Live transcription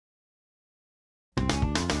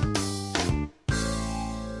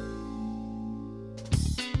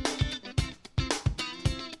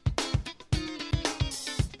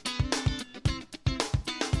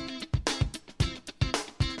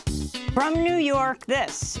From New York,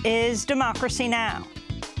 this is Democracy Now!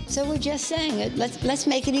 So we're just saying it. Let's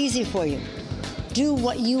make it easy for you. Do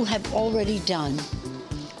what you have already done.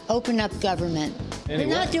 Open up government. We're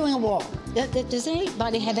not doing a wall. Does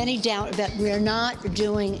anybody have any doubt that we're not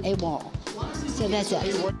doing a wall? So that's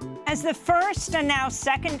it. As the first and now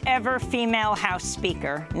second ever female House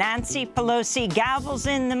Speaker, Nancy Pelosi gavels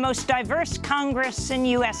in the most diverse Congress in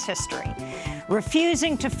U.S. history.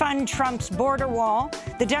 Refusing to fund Trump's border wall,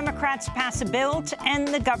 the Democrats pass a bill to end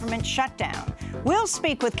the government shutdown. We'll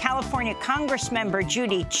speak with California Congressmember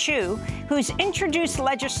Judy Chu, who's introduced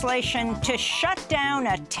legislation to shut down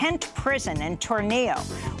a tent prison in Tornillo,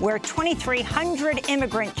 where 2,300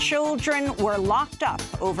 immigrant children were locked up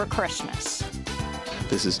over Christmas.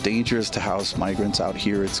 This is dangerous to house migrants out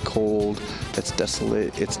here. It's cold, it's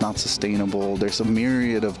desolate, it's not sustainable. There's a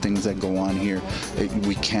myriad of things that go on here.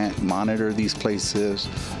 We can't monitor these places,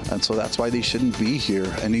 and so that's why they shouldn't be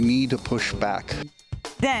here, and they need to push back.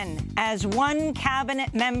 Then, as one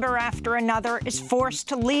cabinet member after another is forced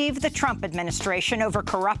to leave the Trump administration over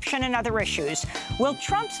corruption and other issues, will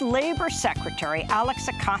Trump's labor secretary, Alex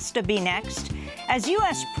Acosta, be next? As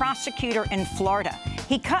U.S. prosecutor in Florida,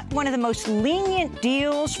 he cut one of the most lenient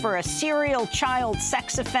deals for a serial child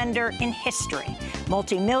sex offender in history.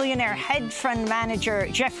 Multimillionaire hedge fund manager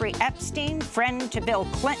Jeffrey Epstein, friend to Bill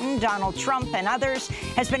Clinton, Donald Trump, and others,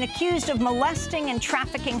 has been accused of molesting and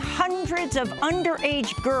trafficking hundreds of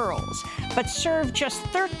underage girls, but served just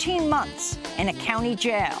 13 months in a county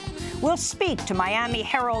jail. We'll speak to Miami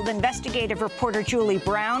Herald investigative reporter Julie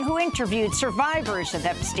Brown, who interviewed survivors of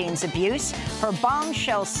Epstein's abuse. Her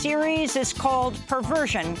bombshell series is called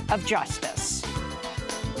Perversion of Justice.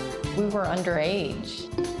 We were underage.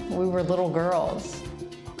 We were little girls.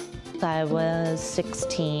 I was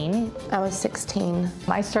 16. I was 16.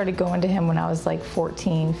 I started going to him when I was like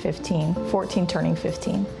 14 turning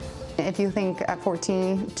 15. If you think at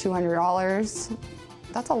 14, $200,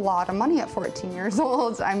 that's a lot of money at 14 years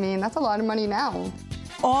old. I mean, that's a lot of money now.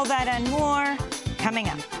 All that and more coming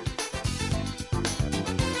up.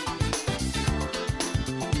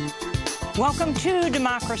 Welcome to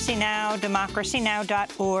Democracy Now!,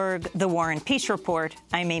 democracynow.org, The War and Peace Report.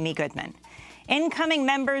 I'm Amy Goodman. Incoming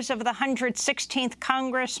members of the 116th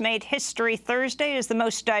Congress made history Thursday as the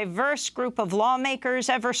most diverse group of lawmakers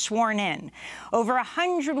ever sworn in. Over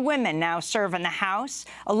 100 women now serve in the House,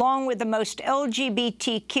 along with the most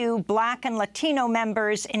LGBTQ Black and Latino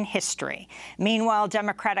members in history. Meanwhile,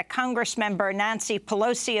 Democratic Congressmember Nancy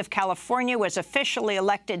Pelosi of California was officially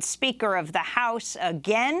elected Speaker of the House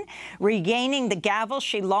again, regaining the gavel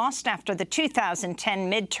she lost after the 2010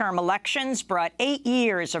 midterm elections brought 8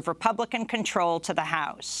 years of Republican control to the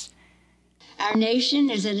House. Our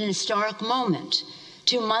nation is at an historic moment.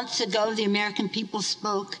 2 months ago, the American people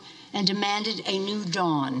spoke and demanded a new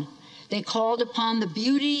dawn. They called upon the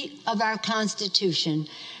beauty of our Constitution,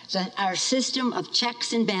 our system of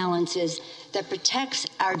checks and balances that protects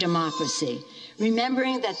our democracy,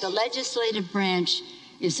 remembering that the legislative branch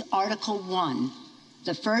is Article 1,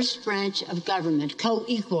 the first branch of government,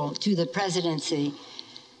 co-equal to the presidency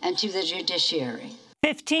and to the judiciary.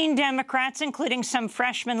 15 Democrats, including some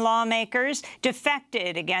freshman lawmakers,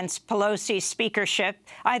 defected against Pelosi's speakership,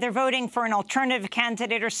 either voting for an alternative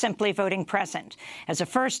candidate or simply voting present. As a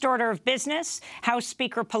first order of business, House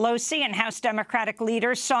Speaker Pelosi and House Democratic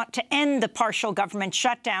leaders sought to end the partial government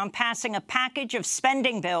shutdown, passing a package of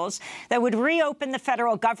spending bills that would reopen the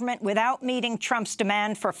federal government without meeting Trump's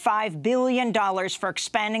demand for $5 billion for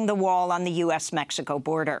expanding the wall on the U.S.-Mexico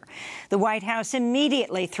border. The White House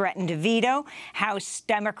immediately threatened to veto. House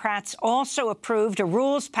Democrats also approved a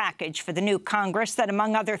rules package for the new Congress that,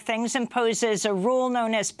 among other things, imposes a rule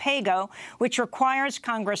known as PAYGO, which requires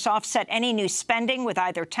Congress offset any new spending with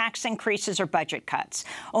either tax increases or budget cuts.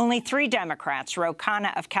 Only 3 Democrats, Ro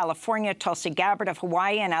Khanna of California, Tulsi Gabbard of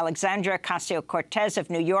Hawaii, and Alexandria Ocasio-Cortez of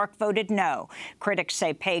New York, voted no. Critics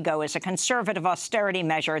say PAYGO is a conservative austerity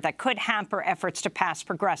measure that could hamper efforts to pass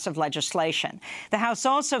progressive legislation. The House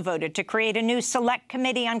also voted to create a new select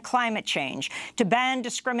committee on climate change to ban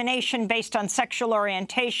discrimination based on sexual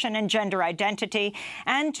orientation and gender identity,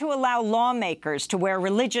 and to allow lawmakers to wear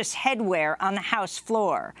religious headwear on the House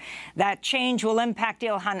floor. That change will impact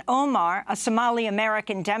Ilhan Omar, a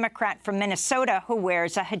Somali-American Democrat from Minnesota who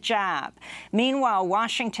wears a hijab. Meanwhile,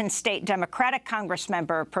 Washington State Democratic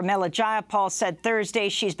Congressmember Pramila Jayapal said Thursday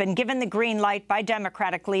she's been given the green light by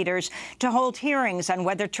Democratic leaders to hold hearings on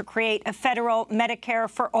whether to create a federal Medicare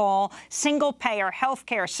for all, single-payer health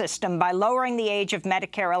care system by lowering the age age of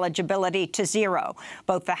Medicare eligibility to 0.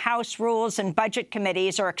 Both the House Rules and Budget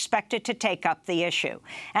Committees are expected to take up the issue.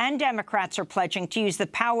 And Democrats are pledging to use the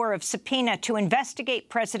power of subpoena to investigate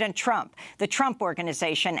President Trump, the Trump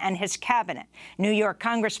Organization, and his cabinet. New York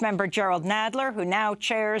Congressmember Jerrold Nadler, who now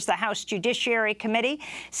chairs the House Judiciary Committee,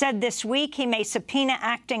 said this week he may subpoena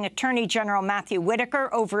acting Attorney General Matthew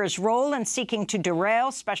Whitaker over his role in seeking to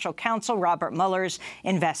derail Special Counsel Robert Mueller's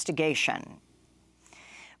investigation.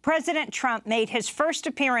 President Trump made his first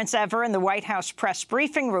appearance ever in the White House press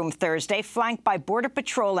briefing room Thursday, flanked by Border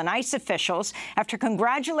Patrol and ICE officials. After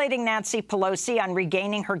congratulating Nancy Pelosi on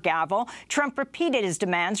regaining her gavel, Trump repeated his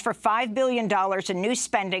demands for $5 billion in new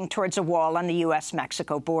spending towards a wall on the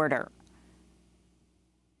U.S.-Mexico border.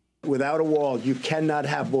 Without a wall, you cannot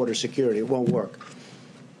have border security. It won't work.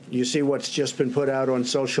 You see what's just been put out on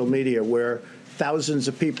social media, where thousands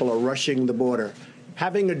of people are rushing the border.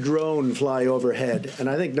 Having a drone fly overhead, and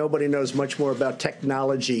I think nobody knows much more about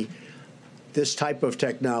technology, this type of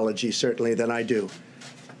technology certainly, than I do.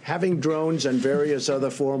 Having drones and various other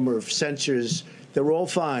forms of sensors, they're all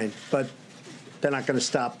fine, but they're not going to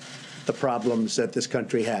stop the problems that this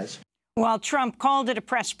country has. While Trump called it a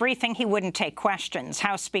press briefing, he wouldn't take questions.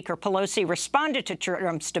 House Speaker Pelosi responded to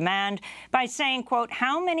Trump's demand by saying, quote,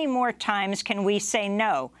 "How many more times can we say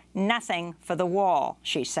no? Nothing for the wall,"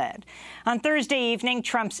 she said. On Thursday evening,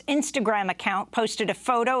 Trump's Instagram account posted a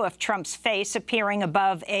photo of Trump's face appearing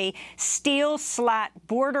above a steel slat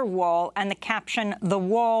border wall and the caption, "The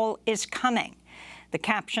wall is coming." The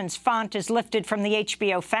caption's font is lifted from the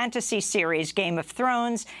HBO fantasy series Game of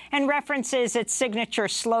Thrones and references its signature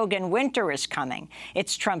slogan, "Winter is coming."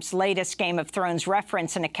 It's Trump's latest Game of Thrones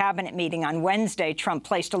reference. In a cabinet meeting on Wednesday, Trump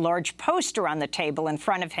placed a large poster on the table in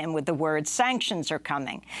front of him with the words, "Sanctions are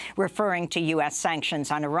coming," referring to U.S.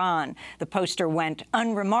 sanctions on Iran. The poster went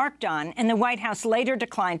unremarked on, and the White House later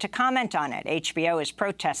declined to comment on it. HBO has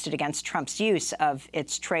protested against Trump's use of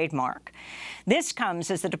its trademark. This comes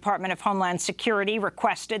as the Department of Homeland Security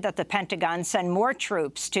requested that the Pentagon send more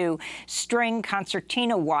troops to string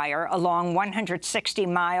concertina wire along 160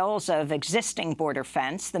 miles of existing border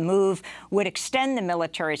fence. The move would extend the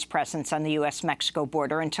military's presence on the U.S.-Mexico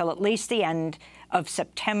border until at least the end of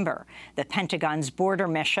September. The Pentagon's border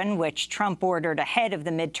mission, which Trump ordered ahead of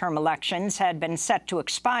the midterm elections, had been set to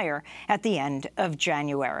expire at the end of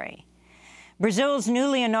January. Brazil's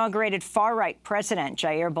newly inaugurated far-right president,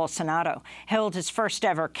 Jair Bolsonaro, held his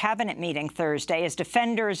first-ever cabinet meeting Thursday as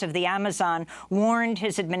defenders of the Amazon warned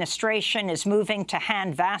his administration is moving to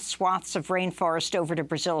hand vast swaths of rainforest over to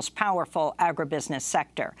Brazil's powerful agribusiness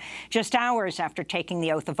sector. Just hours after taking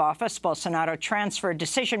the oath of office, Bolsonaro transferred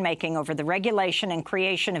decision-making over the regulation and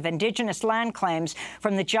creation of indigenous land claims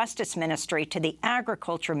from the Justice Ministry to the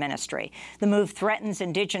Agriculture Ministry. The move threatens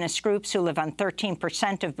indigenous groups who live on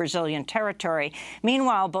 13% of Brazilian territory.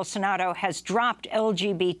 Meanwhile, Bolsonaro has dropped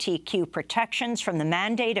LGBTQ protections from the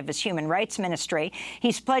mandate of his Human Rights Ministry.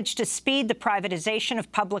 He's pledged to speed the privatization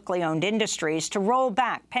of publicly owned industries, to roll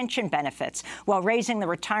back pension benefits while raising the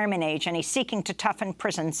retirement age, and he's seeking to toughen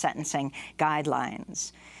prison sentencing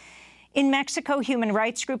guidelines. In Mexico, human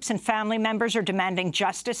rights groups and family members are demanding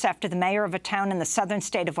justice after the mayor of a town in the southern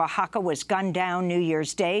state of Oaxaca was gunned down New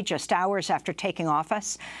Year's Day, just hours after taking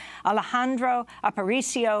office. Alejandro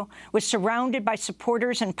Aparicio was surrounded by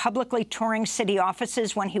supporters and publicly touring city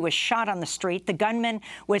offices when he was shot on the street. The gunman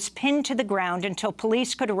was pinned to the ground until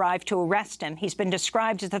police could arrive to arrest him. He's been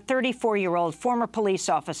described as a 34-year-old former police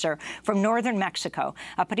officer from northern Mexico.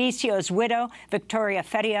 Aparicio's widow, Victoria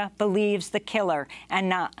Feria, believes the killer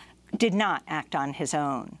and did not act on his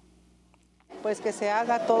own. We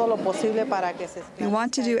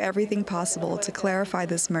want to do everything possible to clarify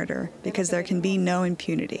this murder because there can be no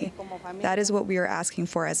impunity. That is what we are asking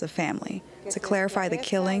for as a family, to clarify the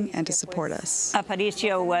killing and to support us.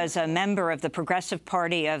 Aparicio was a member of the Progressive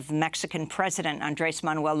Party of Mexican President Andrés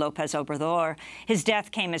Manuel López Obrador. His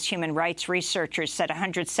death came as human rights researchers said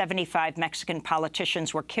 175 Mexican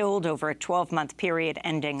politicians were killed over a 12-month period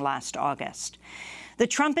ending last August. The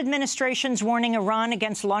Trump administration's warning Iran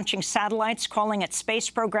against launching satellites, calling its space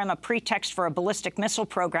program a pretext for a ballistic missile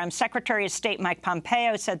program. Secretary of State Mike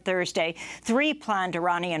Pompeo said Thursday 3 planned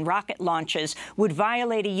Iranian rocket launches would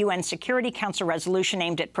violate a UN Security Council resolution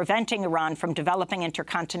aimed at preventing Iran from developing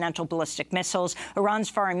intercontinental ballistic missiles. Iran's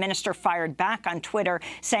foreign minister fired back on Twitter,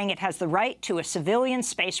 saying it has the right to a civilian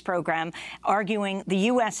space program, arguing the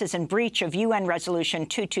U.S. is in breach of UN Resolution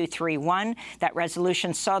 2231. That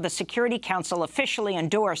resolution saw the Security Council officially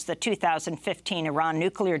endorsed the 2015 Iran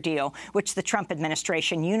nuclear deal, which the Trump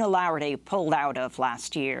administration unilaterally pulled out of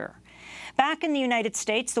last year. Back in the United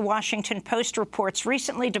States, the Washington Post reports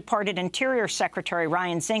recently departed Interior Secretary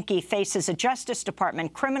Ryan Zinke faces a Justice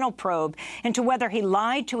Department criminal probe into whether he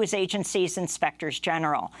lied to his agency's inspectors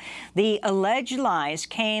general. The alleged lies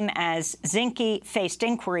came as Zinke faced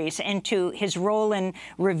inquiries into his role in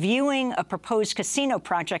reviewing a proposed casino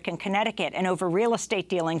project in Connecticut and over real estate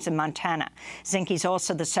dealings in Montana. Zinke's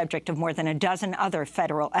also the subject of more than a dozen other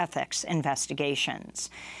federal ethics investigations.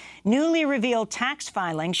 Newly revealed tax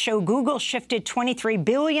filings show Google shifted $23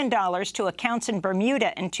 billion to accounts in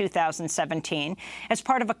Bermuda in 2017 as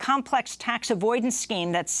part of a complex tax avoidance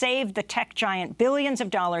scheme that saved the tech giant billions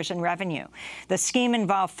of dollars in revenue. The scheme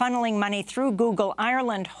involved funneling money through Google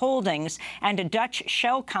Ireland Holdings and a Dutch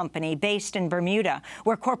shell company based in Bermuda,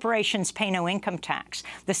 where corporations pay no income tax.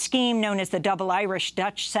 The scheme, known as the Double Irish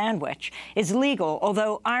Dutch Sandwich, is legal,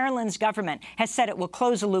 although Ireland's government has said it will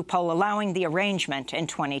close a loophole allowing the arrangement in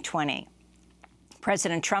 2020.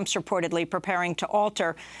 President Trump's reportedly preparing to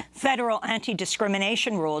alter federal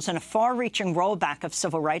anti-discrimination rules in a far-reaching rollback of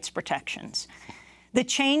civil rights protections. The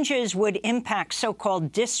changes would impact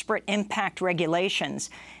so-called disparate impact regulations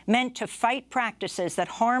meant to fight practices that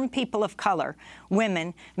harm people of color,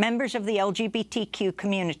 women, members of the LGBTQ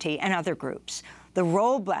community, and other groups. The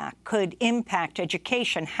rollback could impact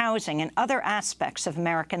education, housing, and other aspects of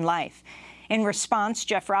American life. In response,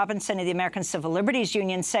 Jeff Robinson of the American Civil Liberties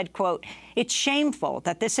Union said, quote, "It's shameful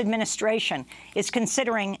that this administration is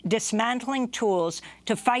considering dismantling tools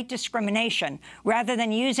to fight discrimination rather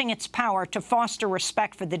than using its power to foster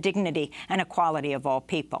respect for the dignity and equality of all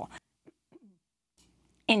people."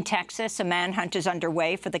 In Texas, a manhunt is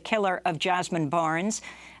underway for the killer of Jasmine Barnes,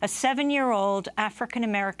 a 7-year-old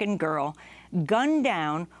African-American girl gunned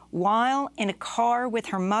down while in a car with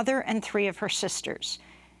her mother and 3 of her sisters.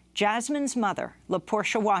 Jasmine's mother,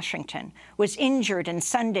 LaPortia Washington, was injured in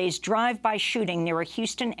Sunday's drive-by shooting near a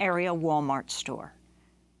Houston area Walmart store.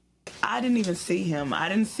 I didn't even see him. I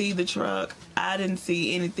didn't see the truck. I didn't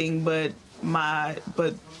see anything but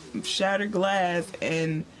shattered glass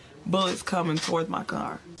and bullets coming towards my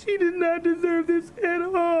car. She did not deserve this at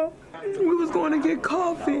all. We was going to get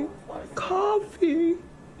coffee,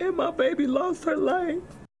 and my baby lost her life.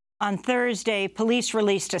 On Thursday, police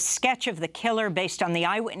released a sketch of the killer based on the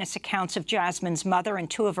eyewitness accounts of Jasmine's mother and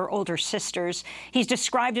 2 of her older sisters. He's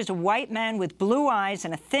described as a white man with blue eyes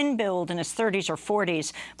and a thin build in his 30s or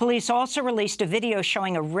 40s. Police also released a video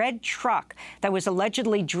showing a red truck that was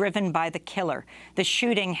allegedly driven by the killer. The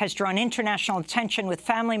shooting has drawn international attention, with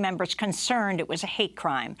family members concerned it was a hate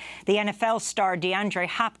crime. The NFL star DeAndre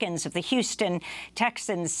Hopkins of the Houston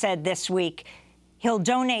Texans said this week he'll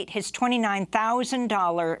donate his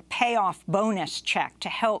 $29,000 payoff bonus check to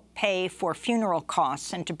help pay for funeral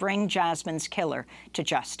costs and to bring Jasmine's killer to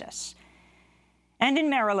justice. And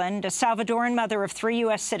in Maryland, a Salvadoran mother of 3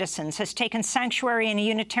 U.S. citizens has taken sanctuary in a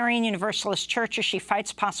Unitarian Universalist church as she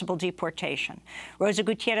fights possible deportation. Rosa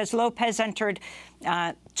Gutierrez-Lopez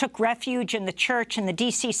took refuge in the church in the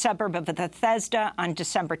D.C. suburb of Bethesda on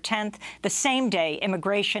December 10th, the same day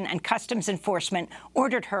Immigration and Customs Enforcement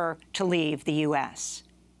ordered her to leave the U.S.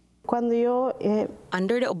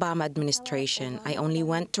 Under the Obama administration, I only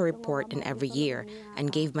went to report in every year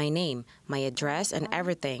and gave my name, my address, and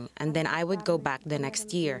everything, and then I would go back the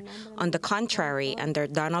next year. On the contrary, under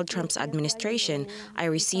Donald Trump's administration, I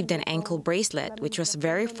received an ankle bracelet, which was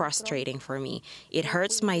very frustrating for me. It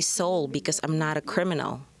hurts my soul because I'm not a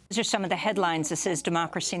criminal. These are some of the headlines. This is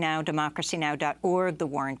Democracy Now!, democracynow.org, The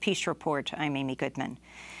War and Peace Report. I'm Amy Goodman.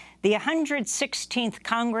 The 116th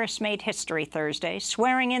Congress made history Thursday,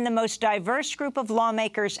 swearing in the most diverse group of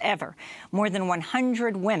lawmakers ever, more than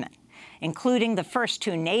 100 women, including the first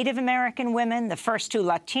 2 Native American women, the first 2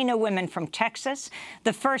 Latino women from Texas,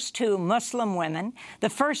 the first 2 Muslim women, the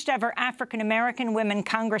first ever African-American women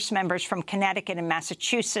Congress members from Connecticut and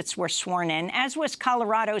Massachusetts were sworn in, as was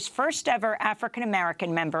Colorado's first ever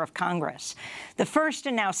African-American member of Congress. The first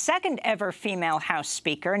and now second ever female House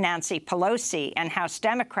Speaker, Nancy Pelosi, and House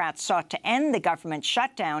Democrats sought to end the government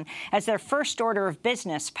shutdown as their first order of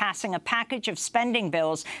business, passing a package of spending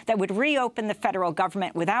bills that would reopen the federal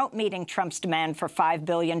government without meeting Trump's demand for $5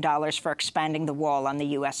 billion for expanding the wall on the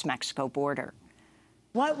U.S.-Mexico border.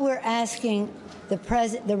 What we're asking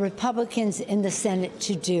the Republicans in the Senate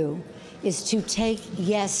to do is to take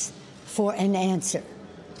yes for an answer.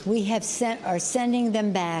 We are sending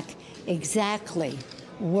them back exactly,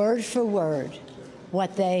 word for word,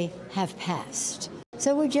 what they have passed.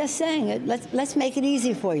 So we're just saying, let's make it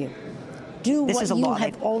easy for you. Do what you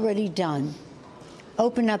have already done.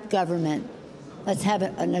 Open up government. Let's have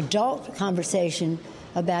an adult conversation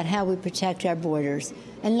about how we protect our borders.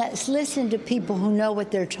 And let's listen to people who know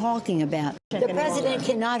what they're talking about. The president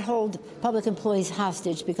cannot hold public employees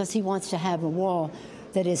hostage because he wants to have a wall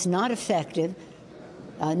that is not effective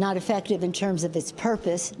in terms of its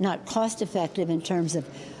purpose, not cost effective in terms of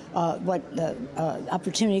what the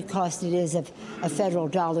opportunity cost it is of federal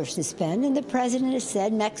dollars to spend. And the president has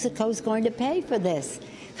said Mexico's going to pay for this.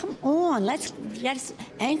 Come on, let's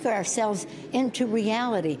anchor ourselves into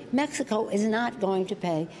reality. Mexico is not going to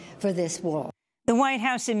pay for this wall. The White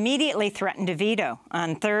House immediately threatened a veto.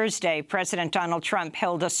 On Thursday, President Donald Trump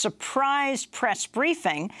held a surprise press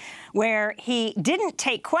briefing where he didn't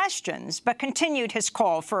take questions, but continued his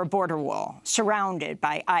call for a border wall surrounded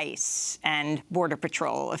by ICE and Border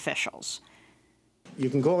Patrol officials. You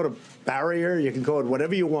can call it a barrier, you can call it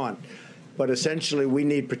whatever you want, but essentially we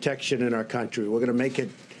need protection in our country. We're going to make it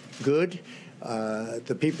good.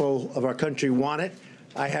 The people of our country want it.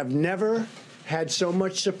 I have never had so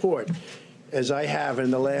much support as I have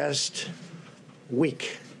in the last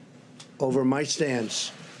week over my stance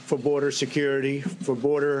for border security, for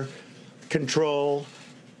border control,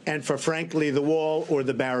 and for, frankly, the wall or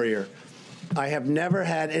the barrier. I have never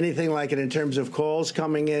had anything like it in terms of calls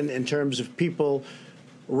coming in terms of people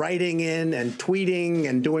writing in and tweeting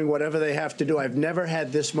and doing whatever they have to do. I've never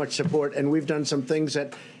had this much support, and we've done some things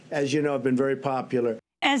that, as you know, have been very popular.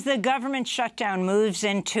 As the government shutdown moves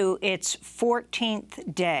into its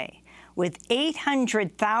 14th day, with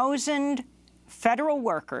 800,000 federal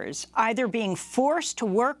workers either being forced to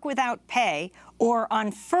work without pay or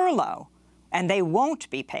on furlough, and they won't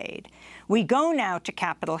be paid, we go now to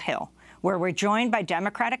Capitol Hill, where we're joined by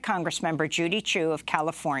Democratic Congressmember Judy Chu of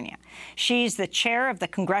California. She's the chair of the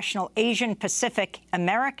Congressional Asian Pacific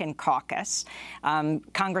American Caucus.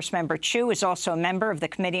 Congressmember Chu is also a member of the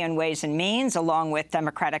Committee on Ways and Means, along with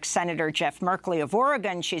Democratic Senator Jeff Merkley of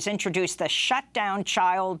Oregon. She's introduced the Shut Down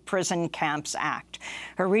Child Prison Camps Act.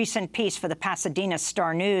 Her recent piece for the Pasadena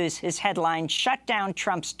Star-News is headlined, Shut Down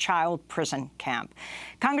Trump's Child Prison Camp.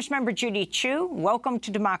 Congressmember Judy Chu, welcome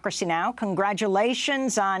to Democracy Now!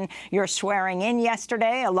 Congratulations on your swearing in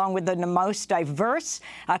yesterday, along with the most diverse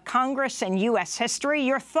Congress in U.S. history.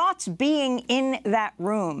 Your thoughts being in that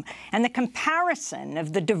room and the comparison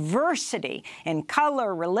of the diversity in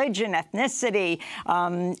color, religion, ethnicity,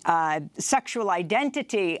 sexual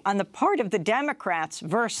identity on the part of the Democrats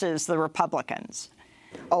versus the Republicans.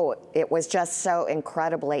 Oh, it was just so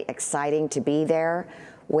incredibly exciting to be there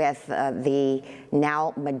with the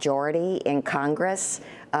now majority in Congress.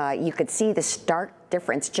 You could see the stark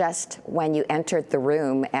difference just when you entered the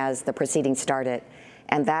room as the proceedings started.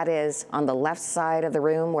 And that is on the left side of the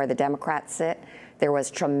room where the Democrats sit, there was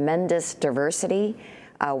tremendous diversity.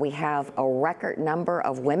 We have a record number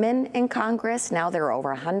of women in Congress. Now there are over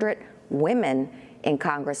 100 women in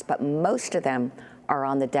Congress, but most of them are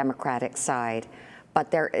on the Democratic side. But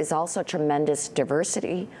there is also tremendous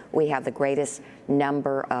diversity. We have the greatest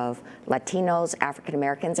number of Latinos, African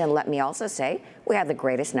Americans, and let me also say, we have the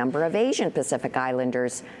greatest number of Asian Pacific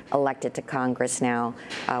Islanders elected to Congress now.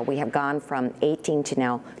 We have gone from 18 to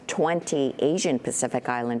now 20 Asian Pacific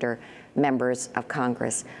Islander members of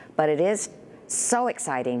Congress. But it is so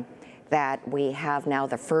exciting that we have now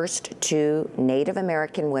the first 2 Native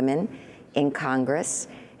American women in Congress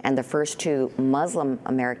and the first 2 Muslim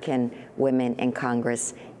American women in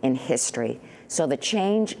Congress in history. So the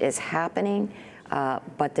change is happening,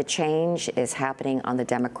 but the change is happening on the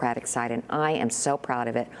Democratic side, and I am so proud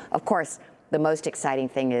of it. Of course, the most exciting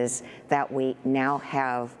thing is that we now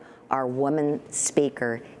have our woman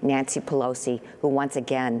speaker, Nancy Pelosi, who once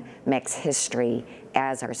again makes history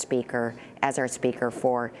as our speaker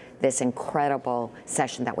for this incredible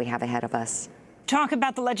session that we have ahead of us. Talk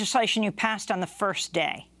about the legislation you passed on the first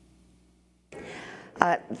day.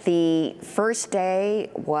 The first day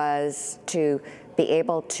was to be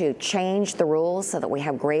able to change the rules so that we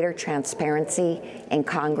have greater transparency in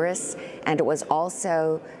Congress, and it was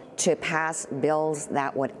also to pass bills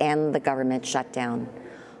that would end the government shutdown.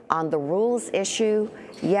 On the rules issue,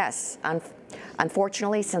 yes,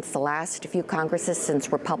 unfortunately, since the last few Congresses,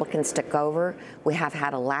 since Republicans took over, we have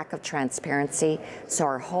had a lack of transparency. So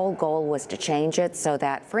our whole goal was to change it so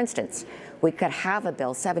that, for instance, we could have a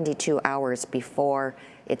bill 72 hours before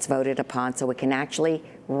it's voted upon so we can actually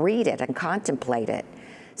read it and contemplate it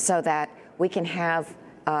so that we can have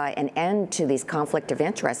an end to these conflict of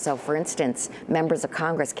interest. So, for instance, members of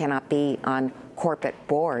Congress cannot be on corporate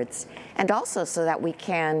boards, and also so that we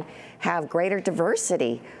can have greater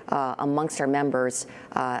diversity amongst our members,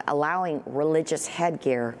 allowing religious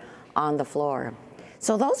headgear on the floor.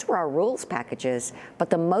 So those were our rules packages, but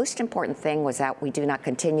the most important thing was that we do not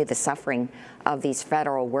continue the suffering of these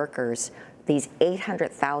federal workers these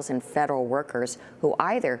 800,000 federal workers who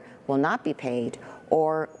either will not be paid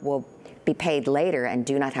or will be paid later and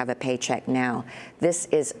do not have a paycheck now. This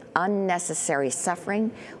is unnecessary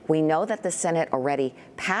suffering. We know that the Senate already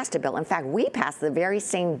passed a bill. In fact, we passed the very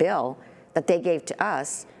same bill that they gave to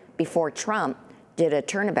us before Trump did a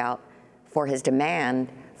turnabout for his demand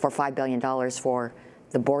for $5 billion for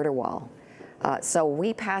the border wall. So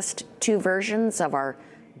we passed two versions of our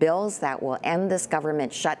bills that will end this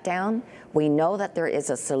government shutdown. We know that there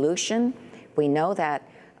is a solution. We know that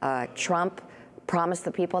Trump promised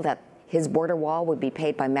the people that his border wall would be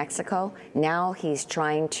paid by Mexico. Now he's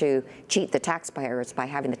trying to cheat the taxpayers by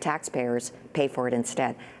having the taxpayers pay for it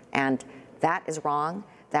instead. And that is wrong.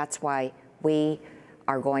 That's why we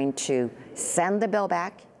are going to send the bill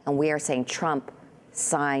back, and we are saying, Trump,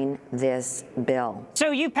 sign this bill.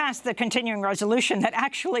 So you passed the continuing resolution that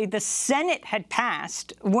actually the Senate had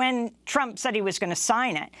passed when Trump said he was going to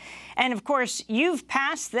sign it. And of course, you've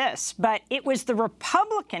passed this, but it was the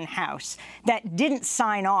Republican House that didn't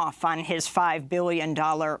sign off on his $5 billion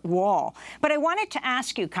wall. But I wanted to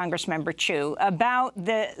ask you, Congressmember Chu, about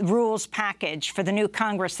the rules package for the new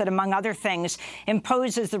Congress that, among other things,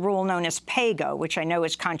 imposes the rule known as PAYGO, which I know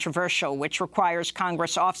is controversial, which requires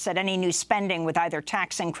Congress offset any new spending with either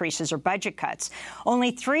tax increases or budget cuts.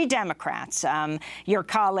 Only 3 Democrats, your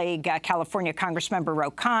colleague, California Congressmember Ro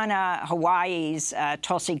Khanna, Hawaii's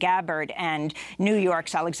Tulsi Gabbard, and New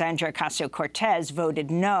York's Alexandria Ocasio-Cortez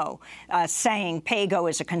voted no, saying PAYGO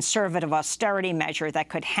is a conservative austerity measure that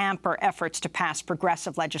could hamper efforts to pass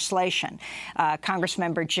progressive legislation.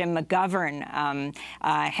 Congressmember Jim McGovern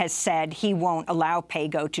has said he won't allow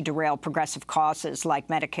PAYGO to derail progressive causes like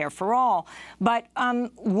Medicare for All. But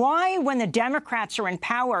why, when the Democrats are in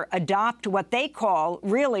power, adopt what they call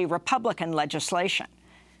really Republican legislation?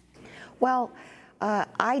 Well,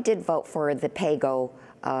 I did vote for the PAYGO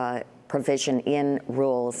provision in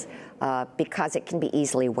rules because it can be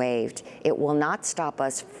easily waived. It will not stop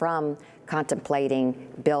us from contemplating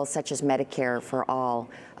bills such as Medicare for All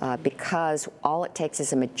because all it takes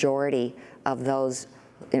is a majority of those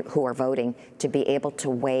who are voting to be able to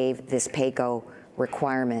waive this PAYGO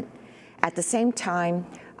requirement. At the same time,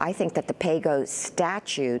 I think that the PAYGO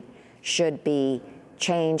statute should be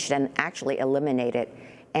changed and actually eliminated.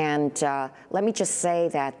 And let me just say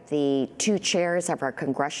that the 2 chairs of our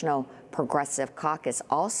Congressional Progressive Caucus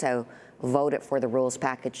also voted for the rules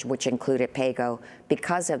package, which included PAYGO,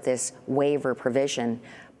 because of this waiver provision.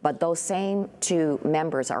 But those same 2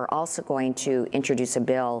 members are also going to introduce a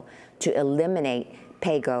bill to eliminate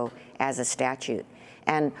PAYGO as a statute.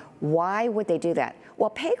 And why would they do that? Well,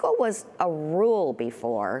 PAYGO was a rule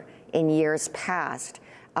before in years past,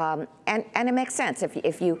 and it makes sense.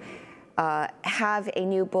 If you have a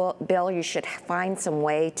new bill, you should find some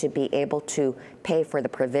way to be able to pay for the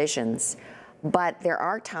provisions. But there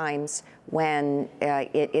are times when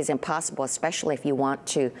it is impossible, especially if you want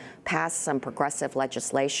to pass some progressive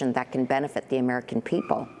legislation that can benefit the American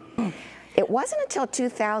people. It wasn't until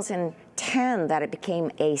 2010 that it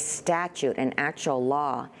became a statute, an actual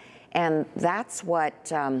law. And that's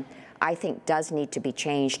what I think does need to be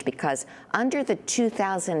changed, because under the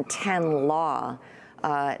 2010 law,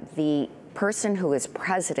 the person who is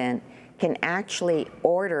president can actually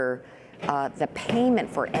order the payment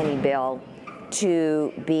for any bill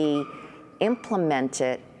to be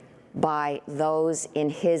implemented by those in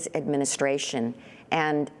his administration.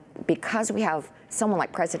 And because we have someone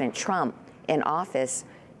like President Trump in office,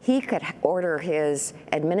 he could order his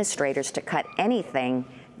administrators to cut anything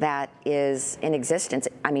that is in existence.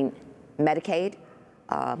 I mean, Medicaid,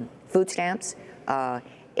 food stamps,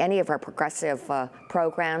 any of our progressive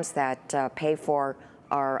programs that pay for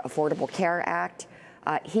our Affordable Care Act.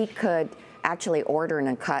 He could actually order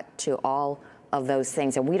and cut to all of those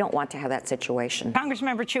things, and we don't want to have that situation.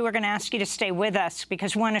 Congressmember Chu, we're going to ask you to stay with us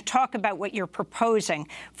because we want to talk about what you're proposing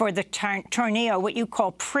for the Tornillo, what you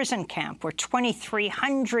call prison camp, where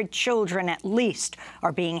 2,300 children at least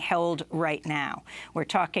are being held right now. We're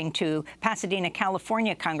talking to Pasadena,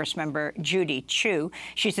 California Congressmember Judy Chu.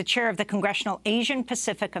 She's the chair of the Congressional Asian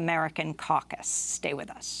Pacific American Caucus. Stay with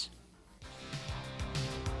us.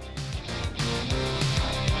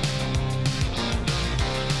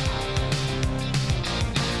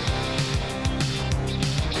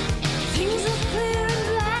 Things are clear in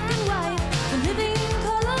black and white. The living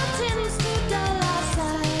color tends to dull our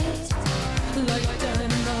sight like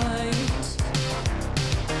dynamite.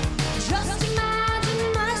 Just imagine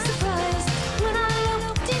my surprise when I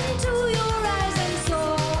looked into your eyes and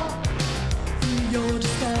saw through your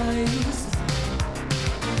disguise.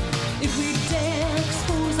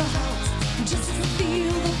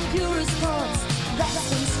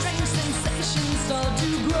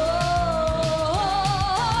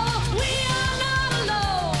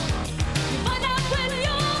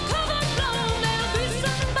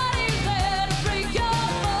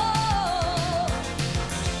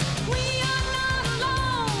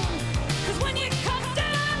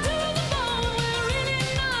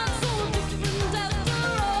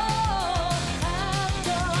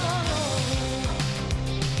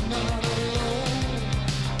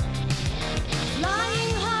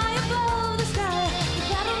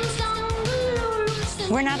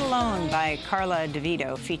 We're Not Alone by Carla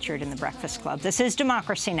DeVito, featured in The Breakfast Club. This is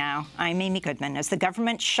Democracy Now! I'm Amy Goodman. As the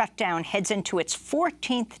government shutdown heads into its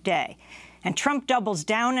 14th day, and Trump doubles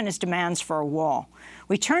down on his demands for a wall,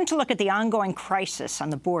 we turn to look at the ongoing crisis on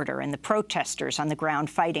the border and the protesters on the ground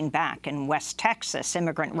fighting back. In West Texas,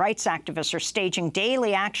 immigrant rights activists are staging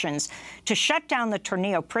daily actions to shut down the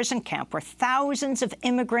Tornillo prison camp, where thousands of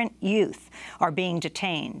immigrant youth are being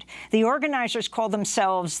detained. The organizers call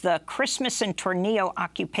themselves the Christmas in Tornillo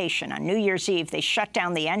occupation. On New Year's Eve, they shut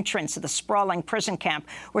down the entrance of the sprawling prison camp,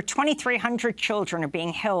 where 2,300 children are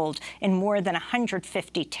being held in more than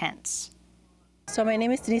 150 tents. So my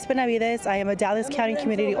name is Denise Benavides. I am a Dallas County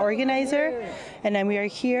community organizer, and then we are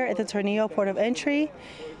here at the Tornillo Port of Entry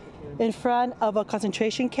in front of a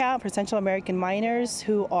concentration camp for Central American minors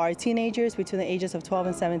who are teenagers between the ages of 12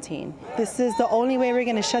 and 17. This is the only way we're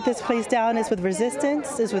going to shut this place down, is with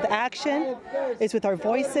resistance, is with action, is with our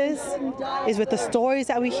voices, is with the stories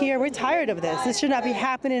that we hear. We're tired of this. This should not be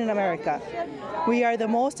happening in America. We are the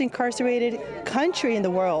most incarcerated country in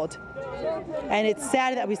the world, and it's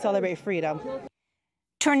sad that we celebrate freedom.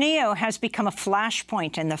 Tornillo has become a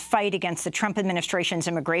flashpoint in the fight against the Trump administration's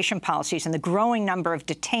immigration policies and the growing number of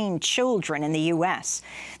detained children in the U.S.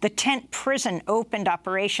 The tent prison opened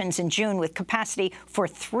operations in June with capacity for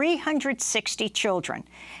 360 children,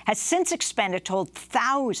 has since expanded to hold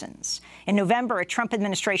thousands. In November, a Trump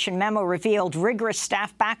administration memo revealed rigorous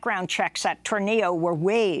staff background checks at Tornillo were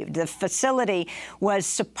waived. The facility was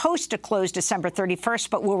supposed to close December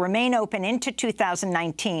 31st, but will remain open into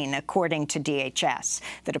 2019, according to DHS.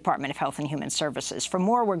 The Department of Health and Human Services. For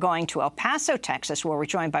more, we're going to El Paso, Texas, where we're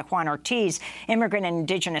joined by Juan Ortiz, immigrant and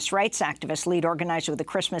indigenous rights activist, lead organizer of the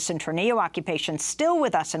Christmas in Tornillo occupation. Still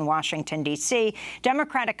with us in Washington, D.C.,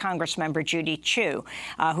 Democratic Congressmember Judy Chu,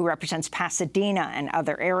 who represents Pasadena and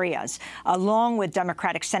other areas, along with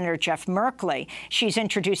Democratic Senator Jeff Merkley. She's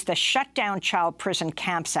introduced the Shutdown Child Prison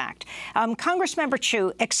Camps Act. Congressmember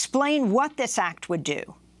Chu, explain what this act would do.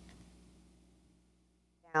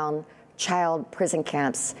 Child prison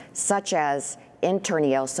camps such as in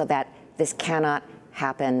Tornillo, so that this cannot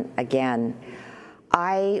happen again.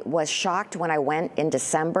 I was shocked when I went in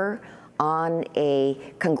December on a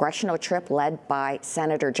congressional trip led by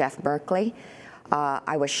Senator Jeff Merkley.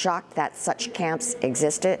 I was shocked that such camps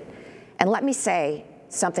existed. And let me say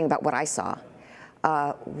something about what I saw.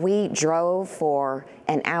 We drove for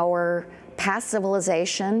an hour past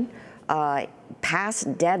civilization,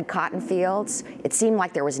 past dead cotton fields. It seemed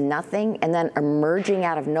like there was nothing, and then emerging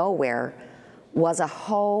out of nowhere was a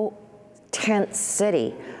whole tent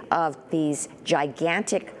city of these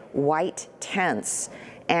gigantic white tents.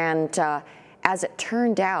 And as it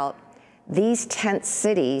turned out, these tent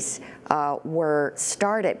cities were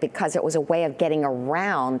started because it was a way of getting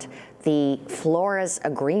around the Flores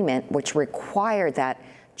Agreement, which required that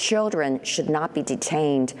children should not be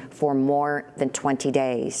detained for more than 20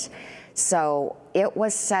 days. So it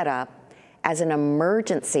was set up as an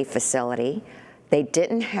emergency facility. They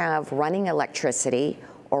didn't have running electricity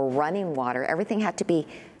or running water. Everything had to be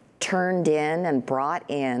turned in and brought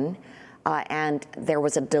in, and there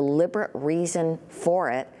was a deliberate reason for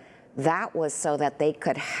it. That was so that they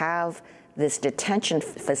could have this detention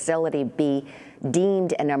facility be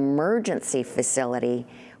deemed an emergency facility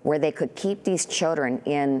where they could keep these children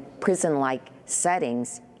in prison-like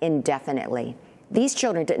settings indefinitely. These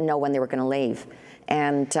children didn't know when they were going to leave,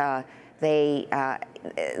 and they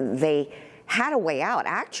had a way out.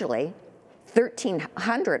 Actually,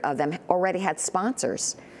 1,300 of them already had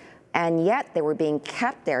sponsors, and yet they were being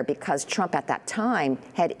kept there because Trump at that time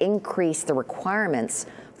had increased the requirements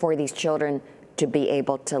for these children to be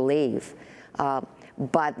able to leave.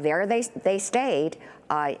 But there they stayed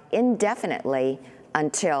indefinitely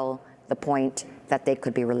until the point that they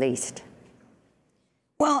could be released.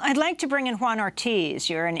 Well, I'd like to bring in Juan Ortiz.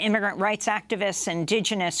 You're an immigrant rights activist,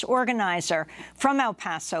 indigenous organizer from El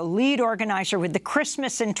Paso, lead organizer with the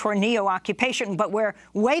Christmas in Tornillo occupation. But we're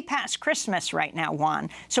way past Christmas right now, Juan.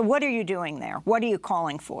 So what are you doing there? What are you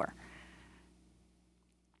calling for?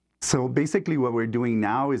 So basically what we're doing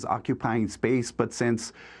now is occupying space, but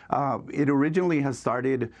since it originally has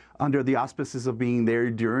started under the auspices of being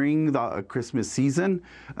there during the Christmas season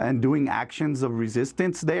and doing actions of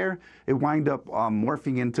resistance there, it wound up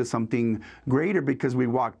morphing into something greater because we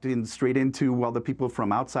walked in straight into, well, the people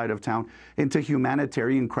from outside of town, into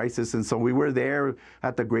humanitarian crisis. And so we were there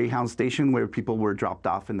at the Greyhound station where people were dropped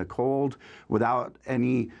off in the cold without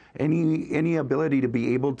any ability to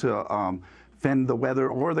be able to fend the weather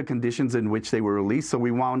or the conditions in which they were released. So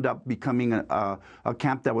we wound up becoming a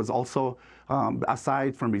camp that was also,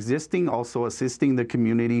 aside from resisting, also assisting the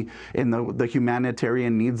community in the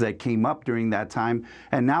humanitarian needs that came up during that time.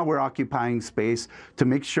 And now we're occupying space to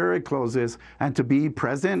make sure it closes and to be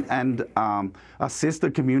present and assist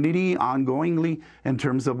the community ongoingly in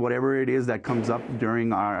terms of whatever it is that comes up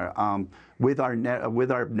during our with our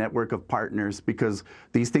network of partners, because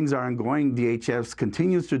these things are ongoing. DHS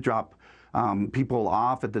continues to drop people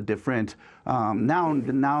off at the different, now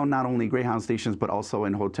not only Greyhound stations, but also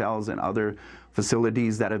in hotels and other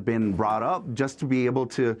facilities that have been brought up just to be able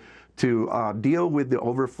to deal with the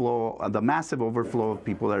overflow, the massive overflow of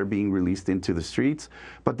people that are being released into the streets.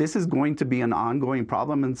 But this is going to be an ongoing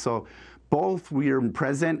problem, and so both we are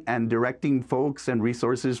present and directing folks and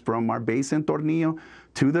resources from our base in Tornillo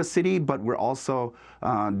to the city, but we're also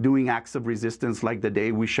doing acts of resistance, like the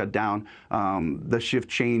day we shut down the shift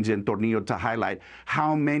change in Tornillo, to highlight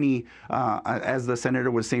how many, as the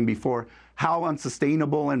senator was saying before, how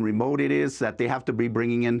unsustainable and remote it is that they have to be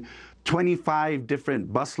bringing in 25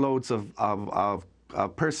 different busloads of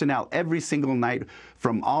personnel every single night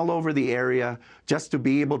from all over the area just to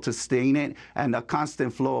be able to sustain it, and a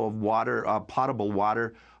constant flow of water, potable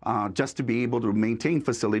water, just to be able to maintain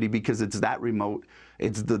facility, because it's that remote.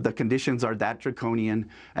 It's the conditions are that draconian,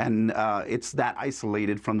 and it's that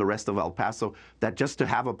isolated from the rest of El Paso that just to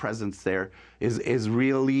have a presence there is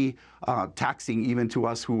really taxing even to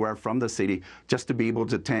us who are from the city, just to be able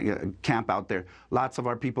to camp out there. Lots of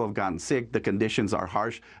our people have gotten sick. The conditions are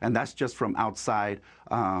harsh, and that's just from outside,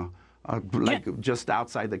 just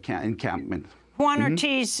outside the encampment. Juan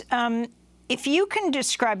Ortiz, if you can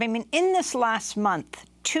describe, I mean, in this last month,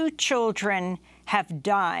 2 children have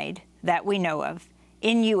died that we know of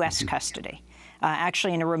in U.S. custody,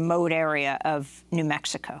 actually in a remote area of New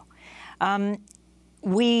Mexico.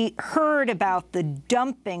 We heard about the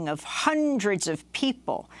dumping of hundreds of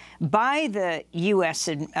people by the U.S.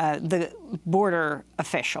 The border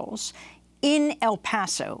officials in El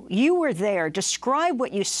Paso. You were there. Describe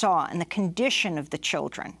what you saw and the condition of the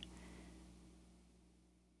children.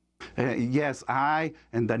 Yes, I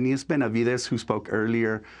and Denise Benavides, who spoke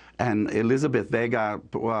earlier, and Elizabeth Vega,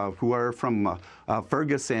 who are from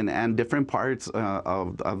Ferguson and different parts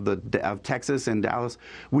of Texas and Dallas,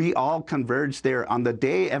 we all converged there on the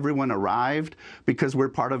day everyone arrived, because we're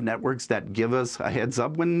part of networks that give us a heads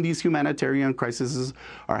up when these humanitarian crises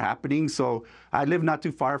are happening. So I live not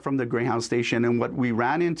too far from the Greyhound station, and what we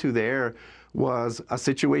ran into there was a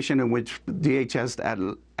situation in which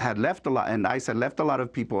DHS had left a lot, and ICE had left a lot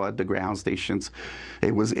of people at the Greyhound stations.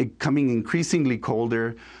 It was coming increasingly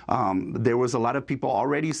colder. There was a lot of people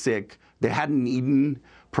already sick. They hadn't eaten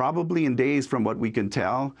probably in days, from what we can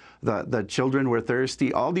tell. The children were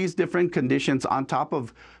thirsty. All these different conditions on top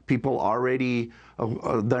of people already,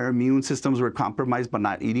 their immune systems were compromised but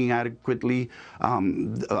not eating adequately.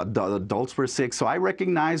 The adults were sick. So I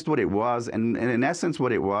recognized what it was, and in essence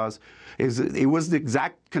what it was the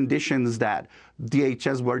exact conditions that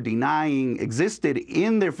DHS were denying existed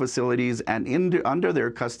in their facilities and under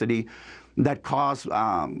their custody that caused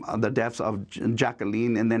the deaths of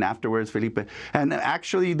Jacqueline and then afterwards Felipe. And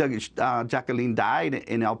actually, Jacqueline died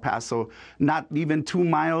in El Paso, not even 2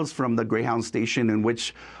 miles from the Greyhound station in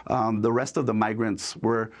which the rest of the migrants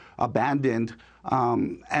were abandoned.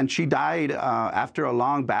 And she died after a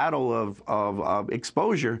long battle of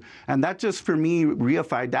exposure. And that just, for me,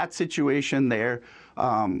 reified that situation there.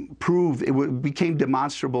 Proved, it became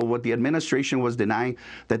demonstrable what the administration was denying,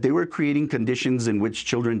 that they were creating conditions in which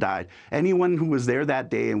children died. Anyone who was there that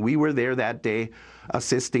day, and we were there that day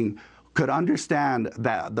assisting, could understand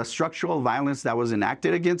that the structural violence that was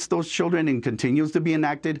enacted against those children and continues to be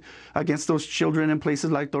enacted against those children in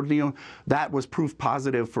places like Tornillo, that was proof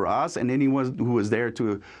positive for us and anyone who was there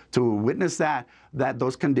to witness that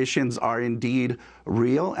those conditions are indeed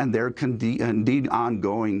real and they're indeed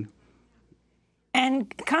ongoing. And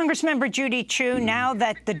Congressmember Judy Chu, now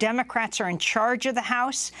that the Democrats are in charge of the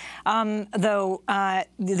House, though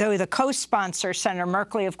the co-sponsor, Senator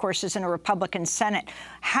Merkley, of course, is in a Republican Senate,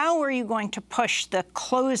 how are you going to push the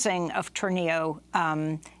closing of Tornillo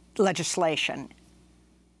legislation?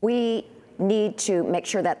 We need to make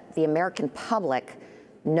sure that the American public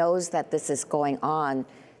knows that this is going on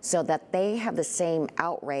so that they have the same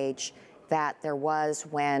outrage that there was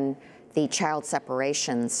when the child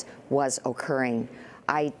separations was occurring.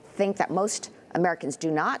 I think that most Americans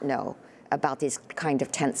do not know about these kind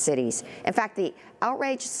of tent cities. In fact, the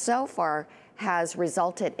outrage so far has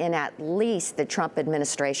resulted in at least the Trump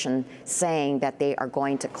administration saying that they are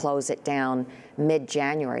going to close it down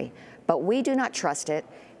mid-January. But we do not trust it,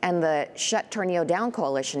 And the Shut Tornillo Down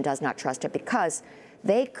Coalition does not trust it because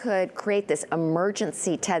they could create this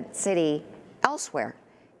emergency tent city elsewhere,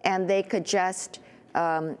 and they could just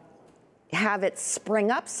have it spring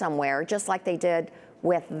up somewhere, just like they did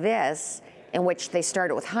with this, in which they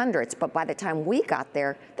started with hundreds, but by the time we got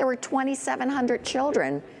there, there were 2,700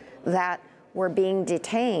 children that were being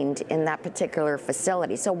detained in that particular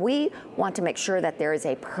facility. So we want to make sure that there is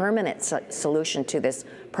a permanent solution to this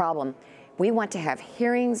problem. We want to have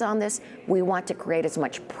hearings on this. We want to create as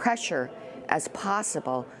much pressure as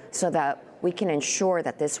possible so that we can ensure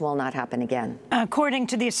that this will not happen again. According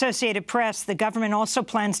to the Associated Press, the government also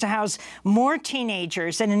plans to house more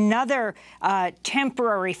teenagers in another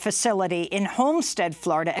temporary facility in Homestead,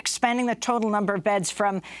 Florida, expanding the total number of beds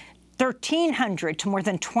from 1,300 to more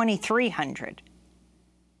than 2,300.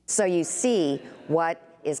 So you see what